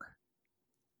matter.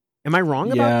 Am I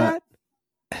wrong about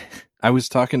that? I was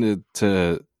talking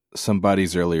to some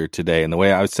buddies earlier today, and the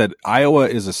way I said, Iowa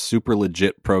is a super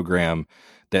legit program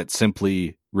that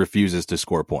simply refuses to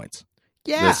score points.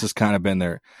 Yeah. This has kind of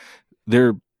been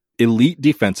they're elite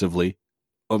defensively.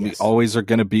 Yes. Always are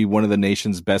going to be one of the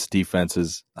nation's best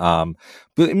defenses. But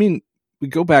I mean, we'll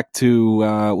go back to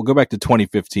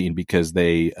 2015 because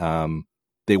they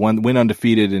went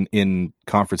undefeated in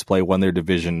conference play, won their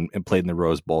division, and played in the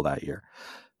Rose Bowl that year.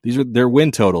 These are their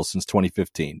win totals since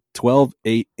 2015: 12,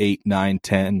 8, 8, 9,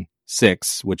 10,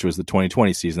 6, which was the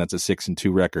 2020 season. That's a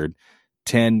 6-2 record.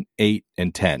 10, 8,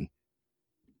 and 10.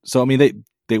 So I mean,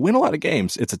 they win a lot of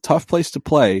games. It's a tough place to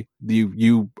play.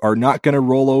 You are not going to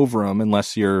roll over them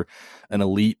unless you're an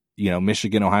elite,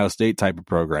 Michigan, Ohio State type of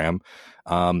program.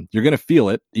 You're going to feel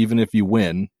it even if you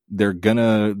win. They're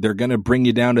gonna bring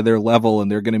you down to their level,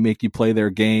 and they're going to make you play their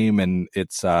game. And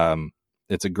it's a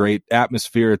great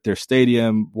atmosphere at their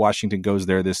stadium. Washington goes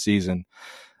there this season.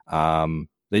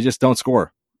 They just don't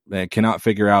score. They cannot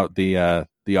figure out the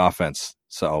offense.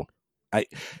 So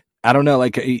I don't know,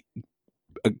 like a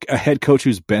head coach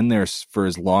who's been there for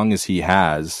as long as he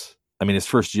has. I mean, his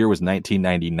first year was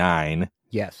 1999.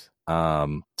 Yes.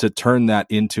 To turn that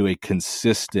into a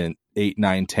consistent 8,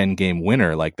 9, 10 game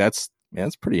winner, like that's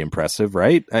pretty impressive,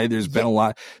 right? There's been a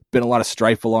lot of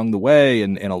strife along the way,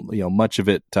 and much of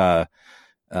it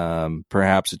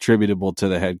perhaps attributable to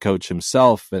the head coach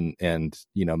himself, and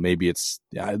maybe it's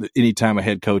anytime a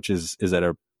head coach is at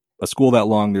a school that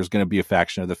long, there's going to be a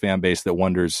faction of the fan base that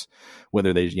wonders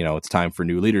whether they, it's time for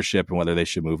new leadership and whether they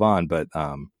should move on. But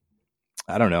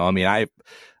I don't know. I mean, I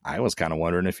was kind of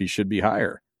wondering if he should be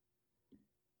higher.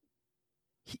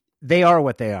 They are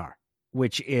what they are,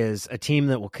 which is a team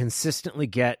that will consistently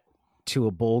get to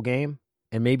a bowl game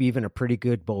and maybe even a pretty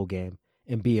good bowl game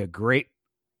and be a great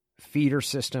feeder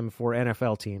system for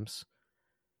NFL teams.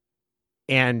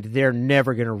 and they're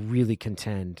never going to really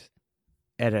contend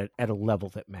at a level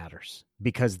that matters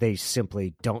because they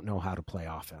simply don't know how to play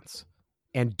offense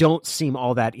and don't seem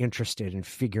all that interested in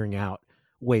figuring out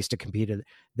ways to compete.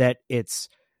 That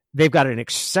they've got an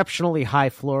exceptionally high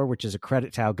floor, which is a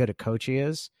credit to how good a coach he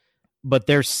is, but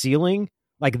their ceiling,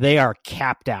 like, they are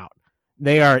capped out.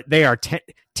 They are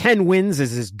 10 wins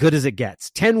is as good as it gets.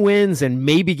 10 wins and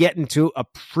maybe get into a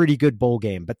pretty good bowl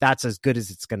game, but that's as good as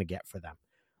it's going to get for them.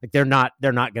 Like, they're not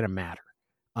going to matter.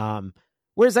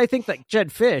 Whereas I think that Jedd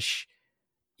Fisch,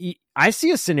 I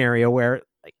see a scenario where,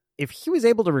 like, if he was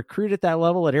able to recruit at that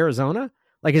level at Arizona,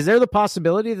 like, is there the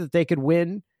possibility that they could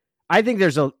win? I think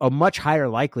there's a much higher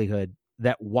likelihood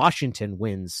that Washington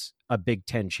wins a Big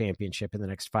Ten championship in the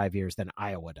next 5 years than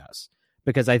Iowa does,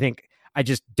 because I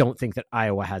just don't think that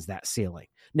Iowa has that ceiling.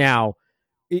 Now,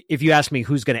 if you ask me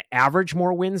who's going to average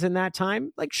more wins in that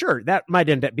time, like, sure, that might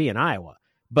end up being Iowa,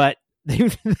 but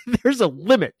there's a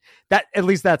limit. That, at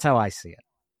least that's how I see it.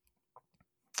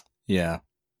 Yeah.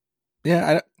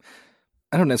 I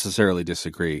don't necessarily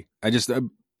disagree. I just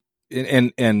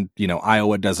and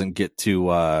Iowa doesn't get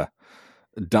to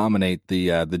dominate the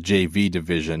JV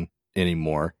division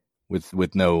anymore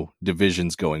with no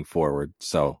divisions going forward.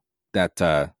 So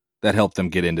that helped them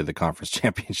get into the conference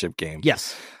championship game.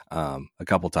 Yes, a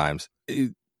couple times.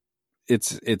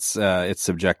 It's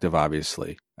subjective,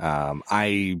 obviously.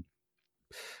 I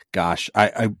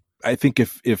think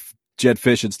if Jedd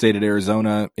Fisch had stayed at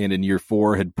Arizona and in year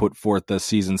 4 had put forth a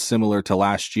season similar to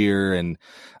last year, and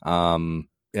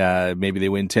maybe they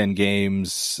win 10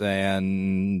 games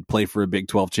and play for a Big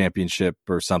 12 championship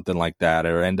or something like that,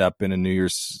 or end up in a New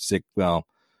Year's Six. Well,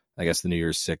 I guess the New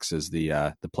Year's Six is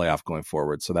the playoff going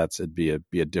forward, so it'd be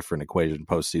a different equation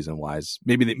postseason wise.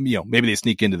 Maybe they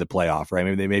sneak into the playoff, right?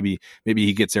 Maybe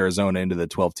he gets Arizona into the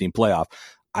 12-team playoff.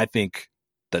 I think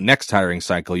the next hiring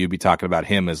cycle, you'd be talking about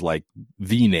him as like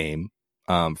the name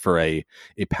for a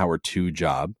Power 2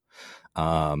 job,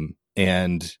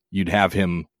 and you'd have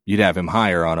him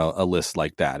higher on a list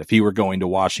like that. If he were going to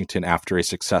Washington after a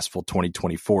successful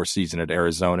 2024 season at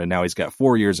Arizona, now he's got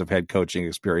 4 years of head coaching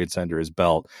experience under his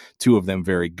belt, 2 of them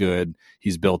very good.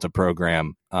 He's built a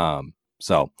program,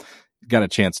 so he got a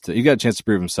chance to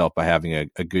prove himself by having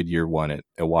a good year 1 at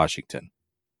Washington.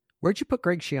 Where'd you put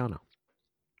Greg Schiano?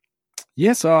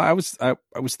 Yeah, so I was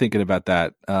thinking about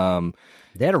that.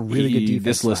 They had a really good defense.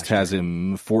 This list has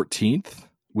him 14th,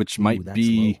 which might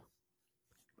be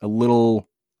low. A little.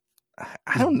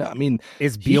 I don't know. I mean,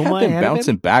 is he had them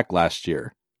bouncing back last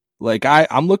year? Like,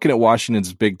 I'm looking at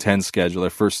Washington's Big Ten schedule, their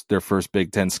first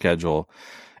Big Ten schedule,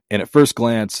 and at first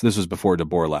glance, this was before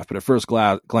DeBoer left, but at first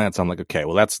glance, I'm like, okay,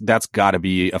 well, that's got to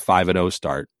be a 5-0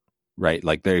 start, right?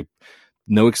 Like,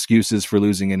 no excuses for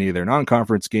losing any of their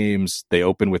non-conference games. They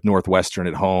open with Northwestern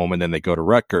at home, and then they go to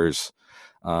Rutgers.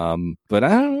 But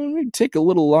I take a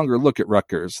little longer look at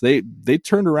Rutgers. They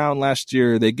turned around last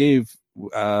year. They gave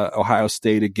Ohio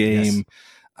State a game.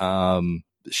 Yes.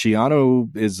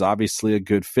 Schiano is obviously a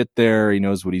good fit there. He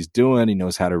knows what he's doing. He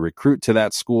knows how to recruit to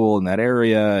that school in that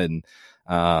area, and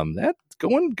that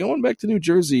going back to New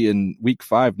Jersey in week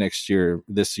 5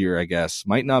 this year, I guess,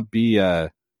 might not be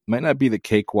the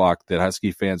cakewalk that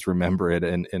Husky fans remember it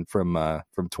and from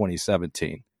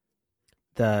 2017.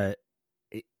 That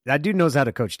dude knows how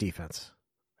to coach defense.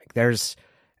 Like,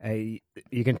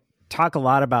 you can talk a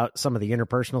lot about some of the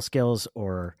interpersonal skills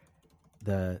or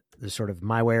the sort of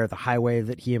my way or the highway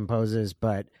that he imposes,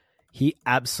 but he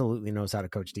absolutely knows how to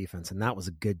coach defense, and that was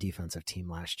a good defensive team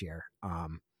last year.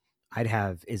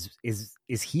 Is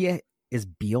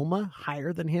Bielema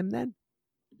higher than him then?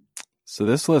 So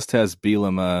this list has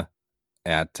Bielema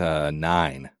at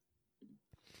 9.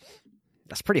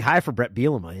 That's pretty high for Brett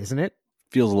Bielema, isn't it?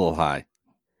 Feels a little high.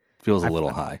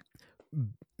 High.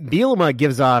 Bielema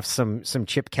gives off some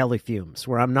Chip Kelly fumes,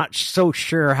 where I'm not so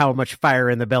sure how much fire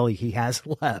in the belly he has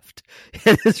left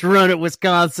in his run at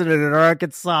Wisconsin and at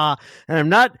Arkansas,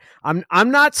 and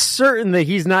I'm not certain that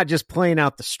he's not just playing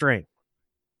out the string.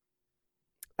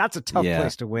 That's a tough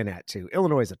place to win at too.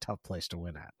 Illinois is a tough place to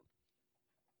win at.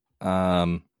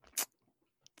 3-6,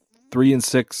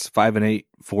 5-8,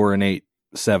 4-8,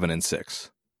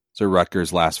 7-6. So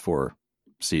Rutgers' last 4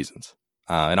 seasons,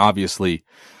 and obviously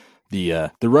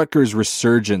the Rutgers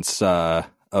resurgence of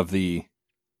the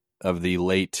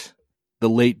late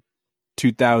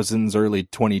 2000s, early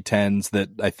 2010s that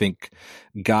I think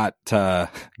got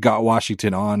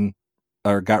Washington on,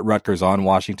 or got Rutgers on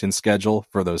Washington's schedule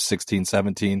for those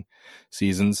 16-17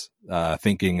 seasons,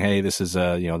 thinking, hey, this is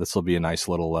this will be a nice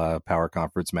little power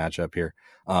conference matchup here.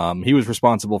 He was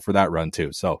responsible for that run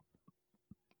too. So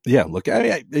yeah, look,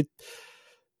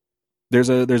 there's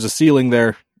a ceiling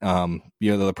there.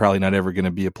 They're probably not ever going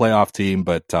to be a playoff team,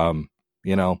 but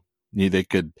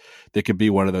they could be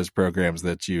one of those programs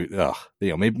that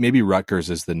maybe Rutgers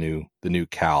is the new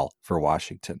Cal for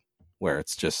Washington, where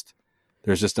it's just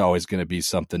there's just always going to be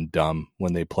something dumb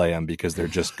when they play them because they're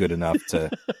just good enough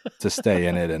to stay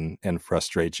in it and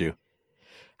frustrate you.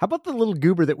 How about the little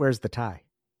goober that wears the tie?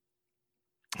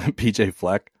 PJ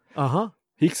Fleck. Uh-huh.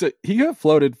 He got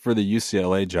floated for the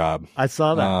UCLA job. I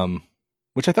saw that.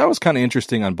 Which I thought was kind of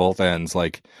interesting on both ends.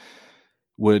 Like,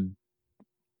 I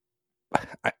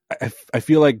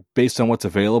feel like based on what's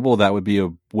available, that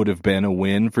would have been a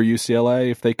win for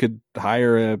UCLA if they could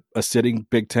hire a sitting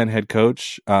Big Ten head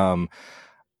coach. I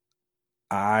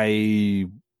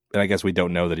guess we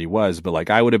don't know that he was, but like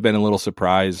I would have been a little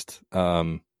surprised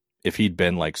if he'd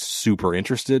been like super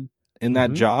interested in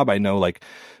that job. I know like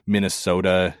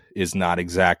Minnesota is not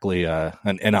exactly an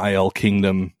NIL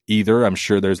kingdom either. I'm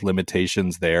sure there's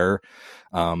limitations there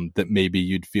that maybe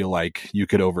you'd feel like you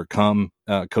could overcome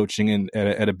coaching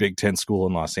at a Big Ten school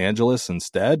in Los Angeles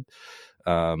instead.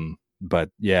 But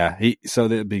yeah,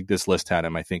 this list had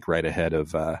him, I think, right ahead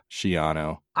of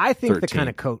Schiano. I think 13. The kind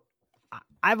of coach,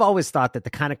 I've always thought that the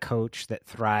kind of coach that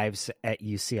thrives at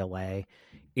UCLA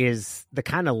is the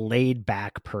kind of laid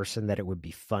back person that it would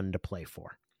be fun to play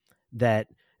for. And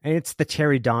it's the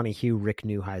Terry Donahue, Rick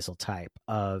Neuheisel type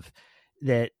of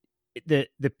that.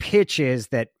 The pitch is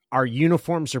that our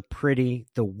uniforms are pretty.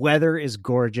 The weather is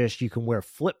gorgeous. You can wear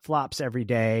flip flops every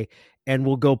day and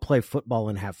we'll go play football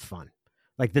and have fun.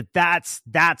 Like that's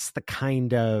the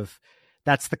kind of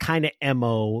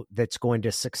MO that's going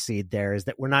to succeed there, is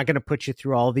that we're not going to put you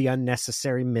through all the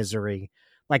unnecessary misery.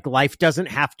 Like life doesn't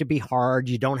have to be hard.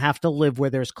 You don't have to live where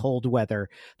there's cold weather.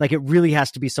 Like it really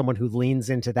has to be someone who leans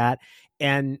into that,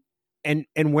 and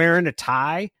wearing a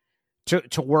tie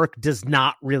to work does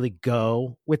not really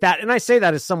go with that. And I say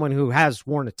that as someone who has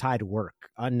worn a tie to work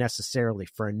unnecessarily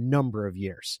for a number of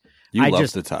years. You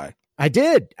love the tie. I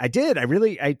did. I've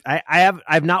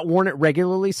not worn it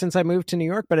regularly since I moved to New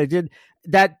York, but I did.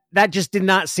 That just did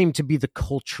not seem to be the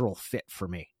cultural fit for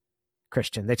me.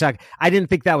 Christian, I didn't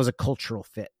think that was a cultural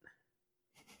fit.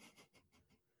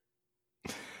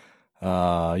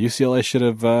 UCLA should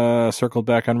have circled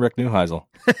back on Rick Neuheisel.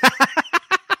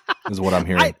 Is what I'm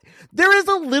hearing. There is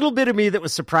a little bit of me that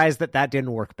was surprised that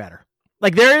didn't work better.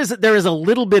 Like there is a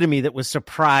little bit of me that was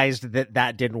surprised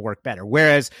that didn't work better.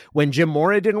 Whereas when Jim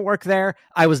Mora didn't work there,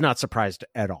 I was not surprised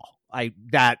at all.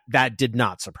 That did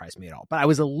not surprise me at all. But I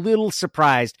was a little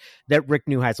surprised that Rick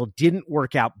Neuheisel didn't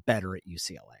work out better at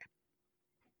UCLA.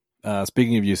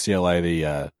 Speaking of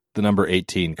UCLA, the number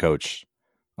 18 coach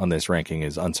on this ranking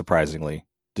is unsurprisingly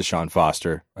Deshaun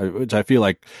Foster, which I feel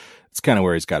like it's kind of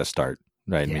where he's got to start,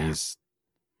 right? Yeah. I mean, he's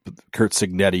Kurt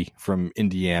Cignetti from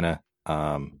Indiana,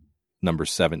 number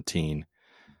 17,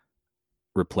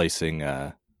 replacing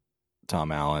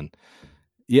Tom Allen.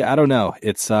 Yeah, I don't know.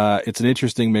 It's an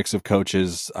interesting mix of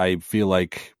coaches. I feel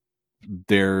like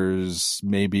there's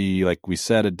maybe, like we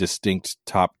said, a distinct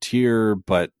top tier,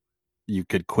 but you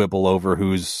could quibble over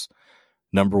who's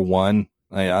number one.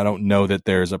 I don't know that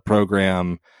there's a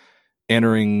program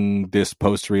entering this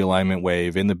post realignment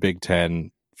wave in the Big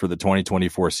Ten for the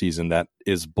 2024 season that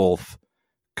is both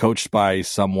coached by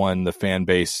someone the fan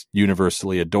base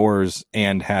universally adores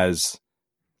and has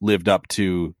lived up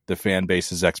to the fan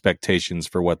base's expectations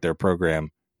for what their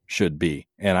program should be.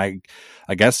 And I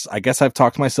guess I've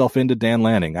talked myself into Dan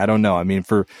Lanning. I don't know. I mean,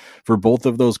 for both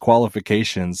of those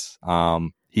qualifications,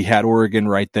 he had Oregon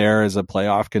right there as a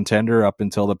playoff contender up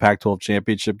until the Pac-12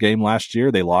 championship game last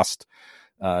year. They lost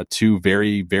two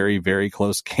very, very, very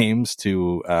close games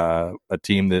to a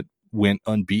team that went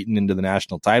unbeaten into the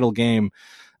national title game.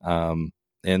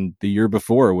 And the year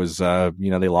before was, they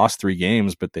lost 3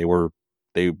 games, but they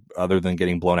other than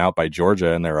getting blown out by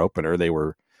Georgia in their opener, they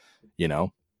were,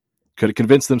 could have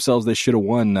convinced themselves they should have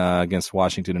won against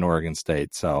Washington and Oregon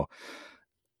State. So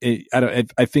I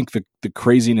think the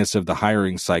craziness of the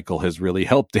hiring cycle has really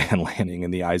helped Dan Lanning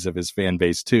in the eyes of his fan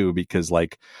base too, because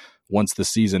like once the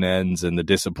season ends and the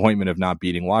disappointment of not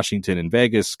beating Washington in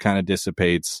Vegas kind of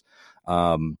dissipates,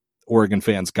 Oregon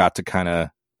fans got to kind of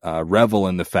revel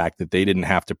in the fact that they didn't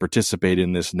have to participate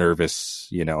in this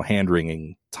nervous,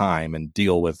 hand-wringing time and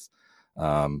deal with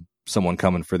someone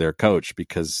coming for their coach,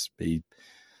 because he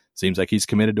seems like he's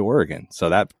committed to Oregon. So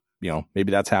that,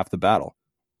 maybe that's half the battle.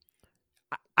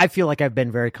 I feel like I've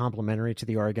been very complimentary to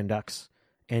the Oregon Ducks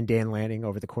and Dan Lanning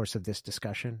over the course of this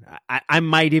discussion. I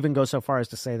might even go so far as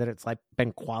to say that it's like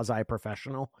been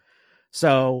quasi-professional.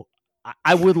 So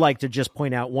I would like to just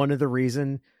point out one of the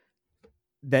reasons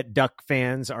that Duck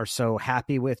fans are so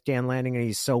happy with Dan Lanning and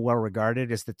he's so well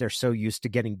regarded is that they're so used to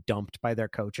getting dumped by their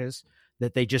coaches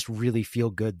that they just really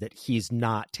feel good that he's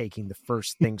not taking the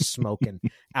first thing smoking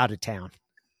out of town.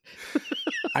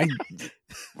 I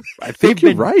think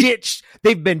you're right.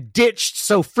 They've been ditched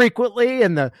so frequently,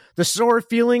 and the sore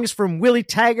feelings from Willie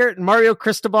Taggart and Mario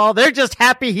Cristobal, they're just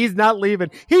happy he's not leaving.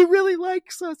 He really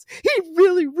likes us. He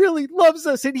really, really loves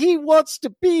us, and he wants to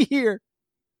be here.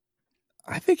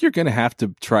 I think you're going to have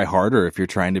to try harder if you're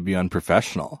trying to be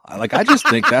unprofessional. I just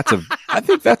think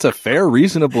that's a fair,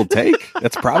 reasonable take.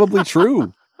 That's probably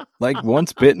true. Like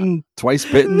once bitten, twice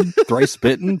bitten, thrice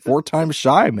bitten, 4 times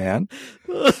shy, man.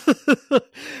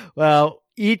 Well,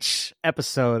 each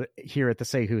episode here at the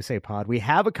Say Who Say Pod, we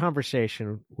have a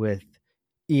conversation with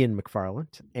Ian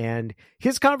McFarland, and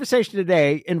his conversation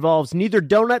today involves neither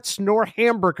donuts nor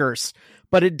hamburgers,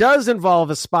 but it does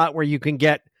involve a spot where you can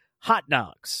get hot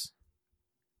dogs.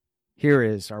 Here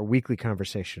is our weekly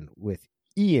conversation with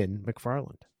Ian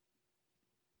McFarland.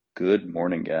 Good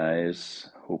morning, guys.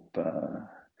 Hope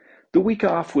the week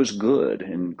off was good.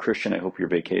 And Christian, I hope your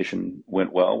vacation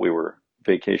went well. We were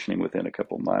vacationing within a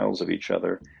couple miles of each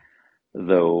other,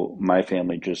 though my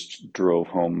family just drove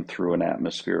home through an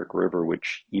atmospheric river,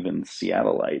 which even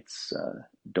Seattleites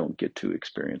don't get to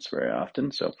experience very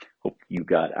often. So hope you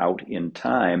got out in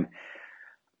time.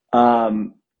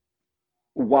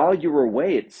 While you were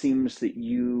away, it seems that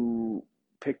you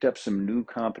picked up some new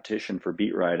competition for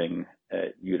beat writing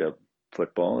at UW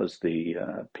football as the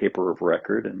paper of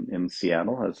record in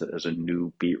Seattle as a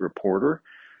new beat reporter.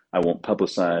 I won't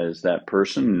publicize that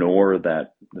person nor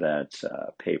that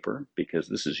paper because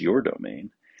this is your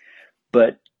domain.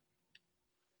 But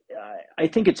I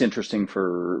think it's interesting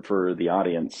for the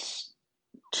audience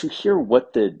to hear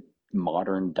what the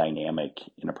modern dynamic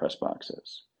in a press box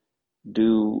is.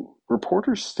 Do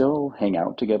reporters still hang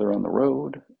out together on the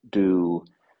road? Or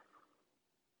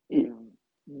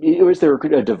is there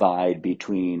a divide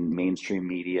between mainstream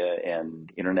media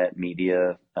and internet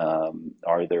media?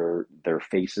 Are there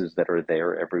faces that are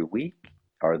there every week?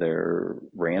 Are there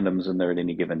randoms in there at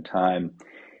any given time?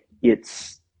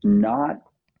 It's not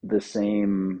the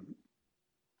same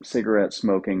cigarette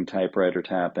smoking, typewriter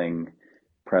tapping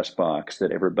press box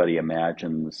that everybody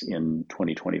imagines in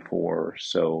 2024.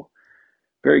 So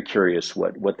very curious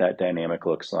what that dynamic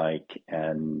looks like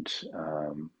and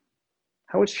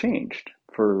how it's changed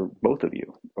for both of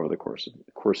you over the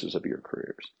courses of your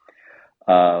careers.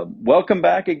 Welcome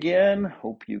back again.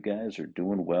 Hope you guys are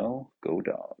doing well. Go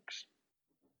Dogs.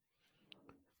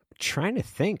 Trying to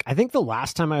think. I think the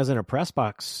last time I was in a press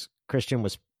box, Christian,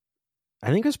 was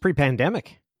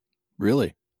pre-pandemic.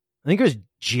 Really? I think it was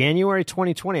January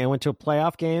 2020. I went to a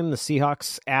playoff game, the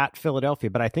Seahawks at Philadelphia,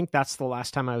 but I think that's the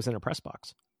last time I was in a press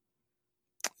box.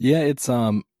 Yeah, it's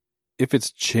if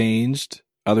it's changed,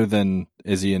 other than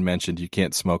as Ian mentioned, you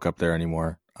can't smoke up there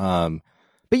anymore. But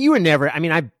you were never. I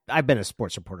mean, I've been a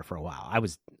sports reporter for a while.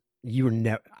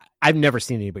 I've never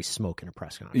seen anybody smoke in a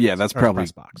press conference. Yeah, that's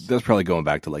probably going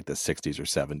back to like the 60s or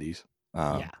 70s.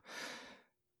 Yeah.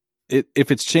 If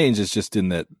it's changed, it's just in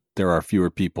that there are fewer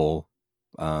people.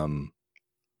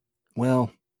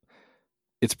 Well,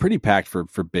 it's pretty packed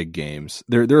for big games.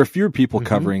 There are fewer people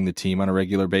covering the team on a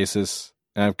regular basis.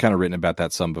 And I've kind of written about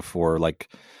that some before. Like,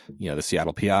 the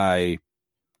Seattle PI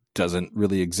doesn't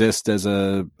really exist as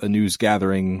a news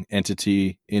gathering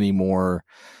entity anymore.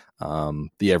 The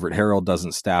Everett Herald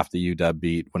doesn't staff the UW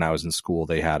beat. When I was in school,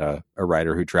 they had a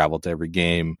writer who traveled to every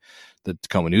game. The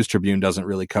Tacoma News Tribune doesn't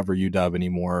really cover UW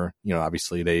anymore.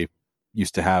 Obviously they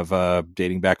used to have,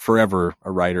 dating back forever,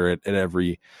 a writer at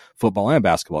every football and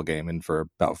basketball game. And for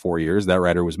about 4 years, that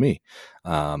writer was me.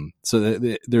 So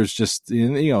there's just,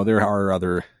 there are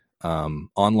other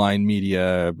online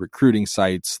media recruiting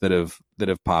sites that have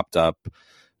popped up.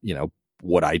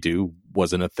 What I do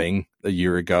wasn't a thing a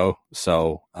year ago.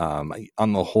 So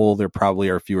on the whole, there probably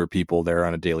are fewer people there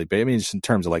on a daily basis. I mean, just in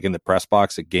terms of like in the press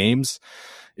box at games,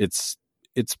 it's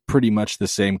pretty much the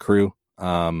same crew.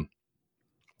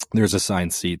 There's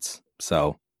assigned seats.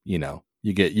 So, you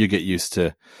get used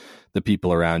to the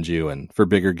people around you, and for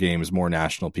bigger games, more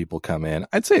national people come in.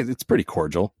 I'd say it's pretty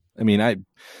cordial. I mean, I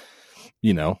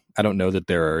don't know that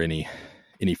there are any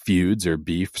feuds or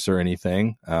beefs or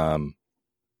anything.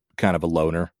 Kind of a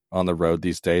loner on the road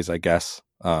these days, I guess.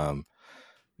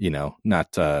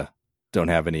 Don't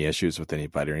have any issues with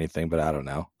anybody or anything, but I don't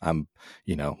know.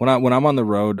 When I'm on the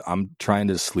road, I'm trying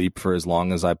to sleep for as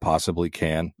long as I possibly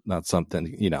can. Not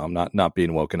something, I'm not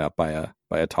being woken up by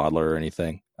a toddler or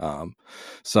anything.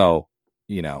 So,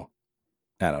 I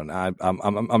don't know.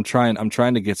 I'm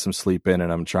trying to get some sleep in,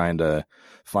 and I'm trying to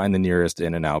find the nearest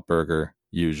In-N-Out burger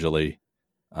usually.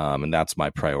 And that's my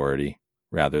priority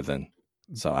rather than,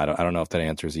 so I don't know if that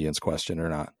answers Ian's question or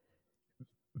not.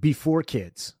 Before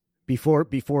kids, before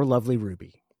Lovely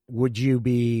Ruby, would you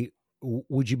be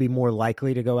more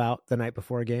likely to go out the night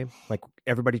before a game? Like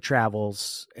everybody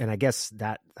travels, and I guess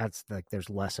that's like there's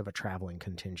less of a traveling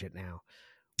contingent now.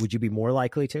 Would you be more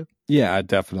likely to? Yeah,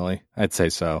 definitely. I'd say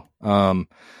so. And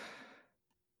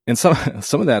some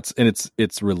of that's, and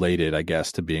it's related, I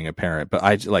guess, to being a parent, but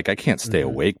I can't stay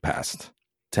awake past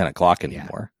 10 o'clock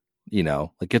anymore. You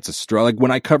know, like it's a struggle. Like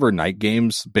when I cover night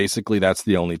games, basically that's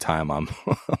the only time I'm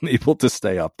able to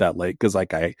stay up that late. Cause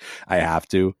like I have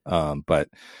to, but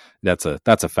that's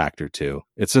a factor too.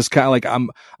 It's just kind of like, I'm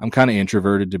kind of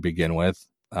introverted to begin with.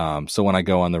 So when I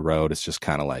go on the road, it's just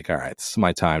kind of like, all right, this is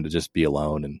my time to just be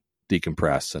alone and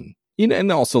decompress. And, you know, and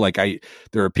also like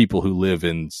there are people who live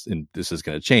in this is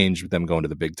going to change with them going to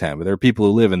the Big Ten, but there are people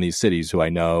who live in these cities who I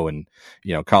know, and,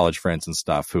 you know, college friends and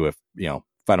stuff who, if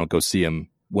I don't go see them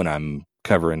when I'm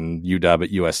covering UW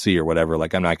at USC or whatever,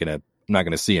 like I'm not going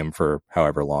to see them for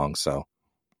however long. So.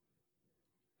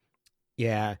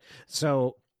 Yeah.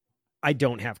 So I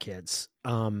don't have kids.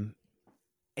 And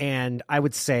I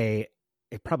would say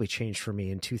it probably changed for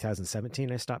me in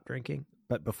 2017. I stopped drinking,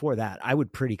 but before that, I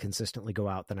would pretty consistently go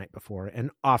out the night before.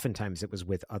 And oftentimes it was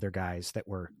with other guys that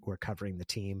were covering the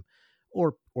team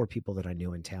or people that I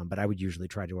knew in town, but I would usually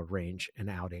try to arrange an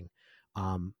outing.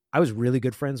 I was really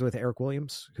good friends with Eric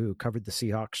Williams, who covered the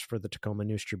Seahawks for the Tacoma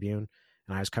News Tribune,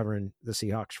 and I was covering the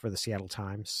Seahawks for the Seattle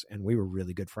Times, and we were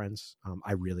really good friends.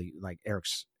 I really like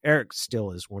Eric's. Eric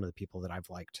still is one of the people that I've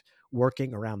liked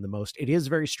working around the most. It is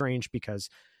very strange because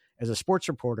as a sports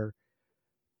reporter,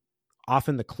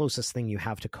 often the closest thing you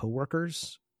have to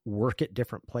coworkers work at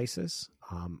different places.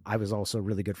 I was also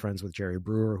really good friends with Jerry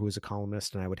Brewer, who was a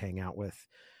columnist, and I would hang out with.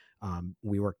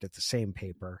 We worked at the same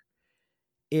paper.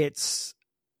 It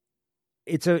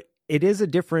is a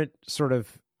different sort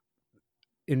of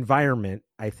environment,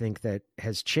 I think, that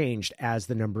has changed as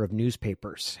the number of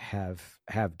newspapers have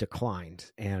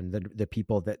declined and the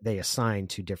people that they assign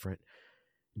to different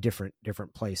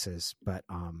places. But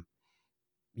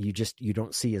you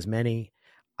don't see as many.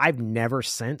 I've never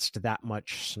sensed that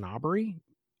much snobbery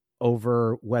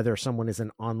over whether someone is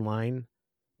an online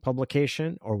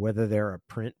publication or whether they're a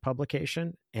print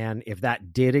publication. And if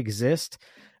that did exist,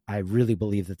 I really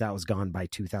believe that was gone by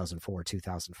 2004,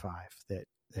 2005,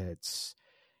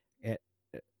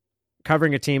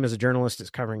 covering a team as a journalist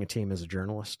is covering a team as a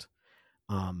journalist.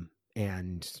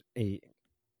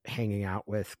 Hanging out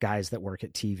with guys that work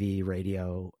at TV,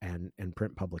 radio, and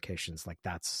print publications, like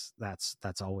that's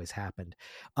always happened.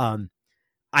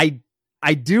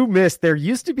 I do miss, there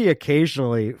used to be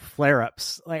occasionally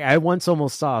flare-ups. Like I once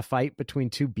almost saw a fight between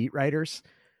two beat writers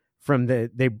from they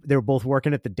were both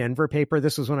working at the Denver paper.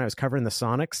 This was when I was covering the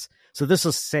Sonics. So this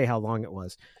will say how long it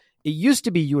was. It used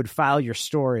to be you would file your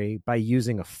story by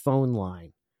using a phone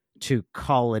line to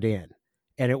call it in.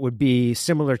 And it would be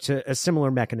similar to a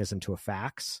similar mechanism to a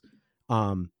fax.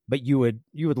 But you would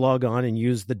log on and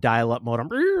use the dial-up modem,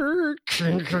 and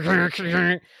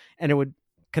it would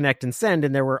connect and send.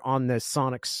 And there were, on the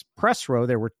Sonics press row,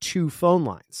 there were two phone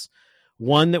lines.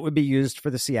 One that would be used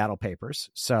for the Seattle papers.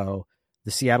 So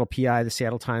the Seattle PI, the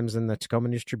Seattle Times, and the Tacoma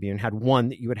News Tribune had one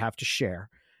that you would have to share.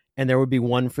 And there would be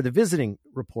one for the visiting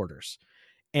reporters.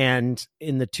 And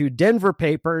in the two Denver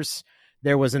papers,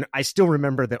 there was I still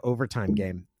remember the overtime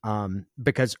game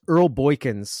because Earl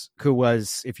Boykins, who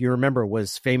was, if you remember,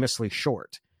 was famously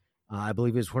short. I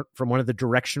believe he was from one of the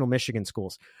directional Michigan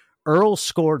schools. Earl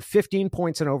scored 15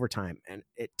 points in overtime, and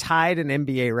it tied an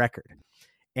NBA record.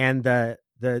 And the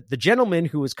gentleman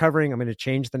who was covering, I'm going to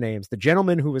change the names, the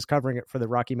gentleman who was covering it for the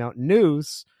Rocky Mountain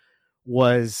News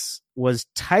was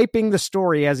typing the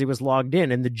story as he was logged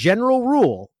in. And the general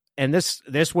rule, and this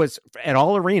was at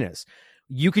all arenas,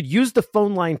 you could use the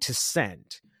phone line to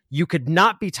send. You could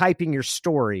not be typing your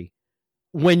story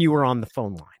when you were on the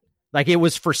phone line. Like it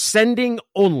was for sending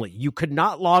only. You could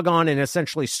not log on and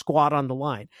essentially squat on the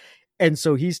line. And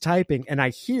so he's typing, and I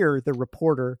hear the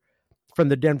reporter from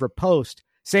the Denver Post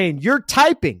saying, "You're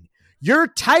typing.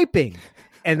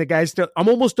 And the guy's still, I'm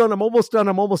almost done.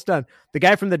 The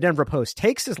guy from the Denver Post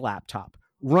takes his laptop,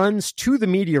 runs to the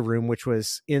media room, which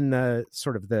was in the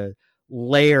sort of the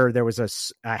layer. There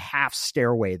was a half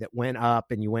stairway that went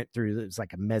up, and you went through, it was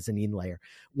like a mezzanine layer,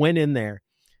 went in there.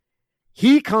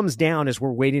 He comes down as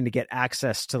we're waiting to get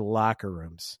access to the locker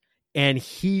rooms, and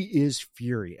he is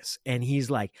furious. And he's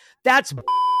like, that's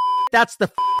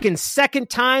the fucking second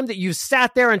time that you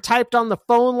sat there and typed on the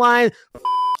phone line.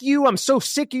 You, I'm so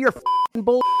sick of your fucking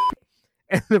bull.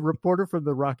 And the reporter from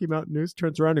the Rocky Mountain News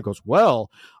turns around and goes, well,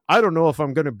 I don't know if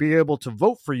I'm going to be able to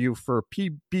vote for you for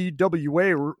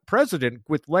PBWA president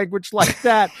with language like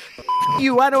that.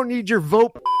 You, I don't need your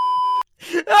vote.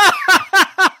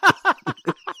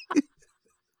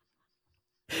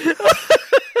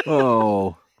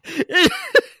 Oh.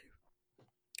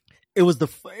 It was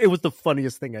the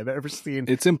funniest thing I've ever seen.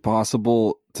 It's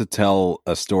impossible to tell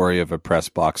a story of a press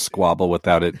box squabble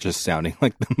without it just sounding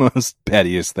like the most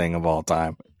pettiest thing of all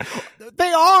time.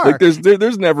 They are. Like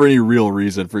there's never any real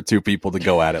reason for two people to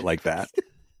go at it like that.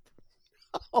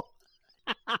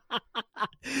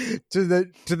 To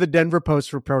the Denver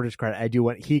Post reporter's credit, I do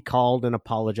want he called and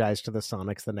apologized to the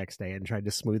Sonics the next day and tried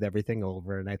to smooth everything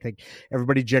over. And I think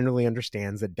everybody generally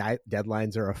understands that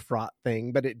deadlines are a fraught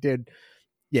thing, but it did.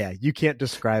 Yeah, you can't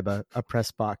describe a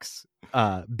press box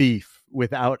beef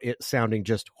without it sounding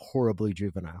just horribly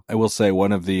juvenile. I will say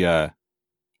one of the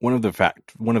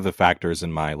factors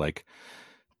in my like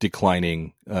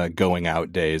declining going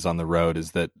out days on the road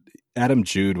is that Adam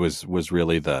Jude was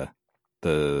really the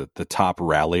top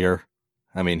rallier.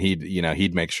 I mean,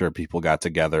 he'd make sure people got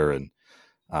together and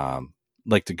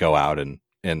like to go out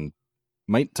and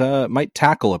might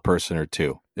tackle a person or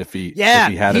two if he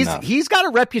had enough. He's got a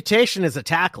reputation as a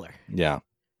tackler. Yeah.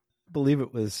 I believe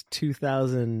it was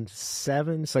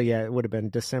 2007. So yeah, it would have been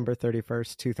December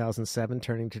 31st, 2007,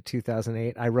 turning to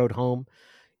 2008. I rode home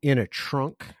in a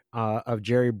trunk of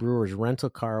Jerry Brewer's rental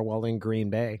car while in Green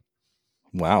Bay.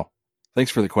 Wow.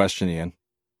 Thanks for the question, Ian.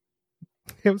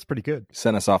 It was pretty good.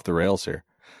 Sent us off the rails here.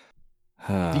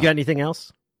 You got anything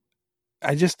else?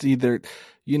 I just either,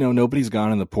 nobody's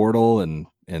gone in the portal and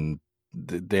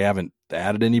they haven't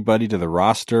added anybody to the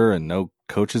roster and no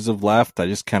coaches have left. I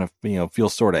just kind of, feel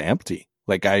sort of empty.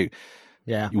 Like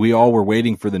we all were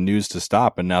waiting for the news to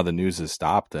stop and now the news has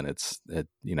stopped and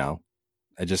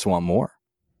I just want more.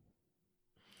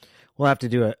 We'll have to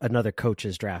do another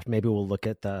coaches draft. Maybe we'll look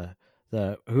at the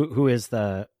who is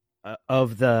the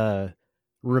of the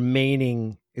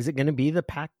remaining. Is it going to be the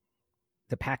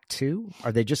Pac-2?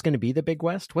 Are they just going to be the Big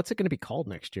West? What's it going to be called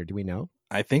next year? Do we know?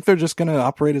 I think they're just going to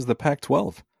operate as the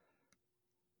Pac-12,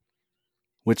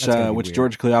 which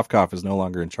George Kliavkoff is no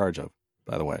longer in charge of,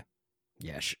 by the way.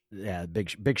 Yeah,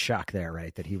 big shock there,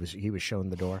 right? That he was shown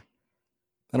the door.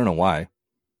 I don't know why.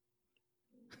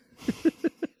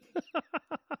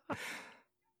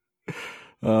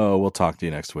 Oh, we'll talk to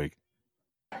you next week.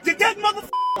 Did that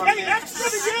motherfucker pay extra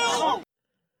to you?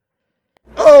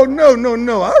 Oh,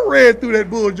 no. I read through that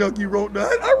bull junk you wrote down.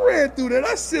 I read through that.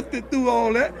 I sifted through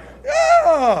all that.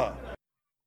 Yeah.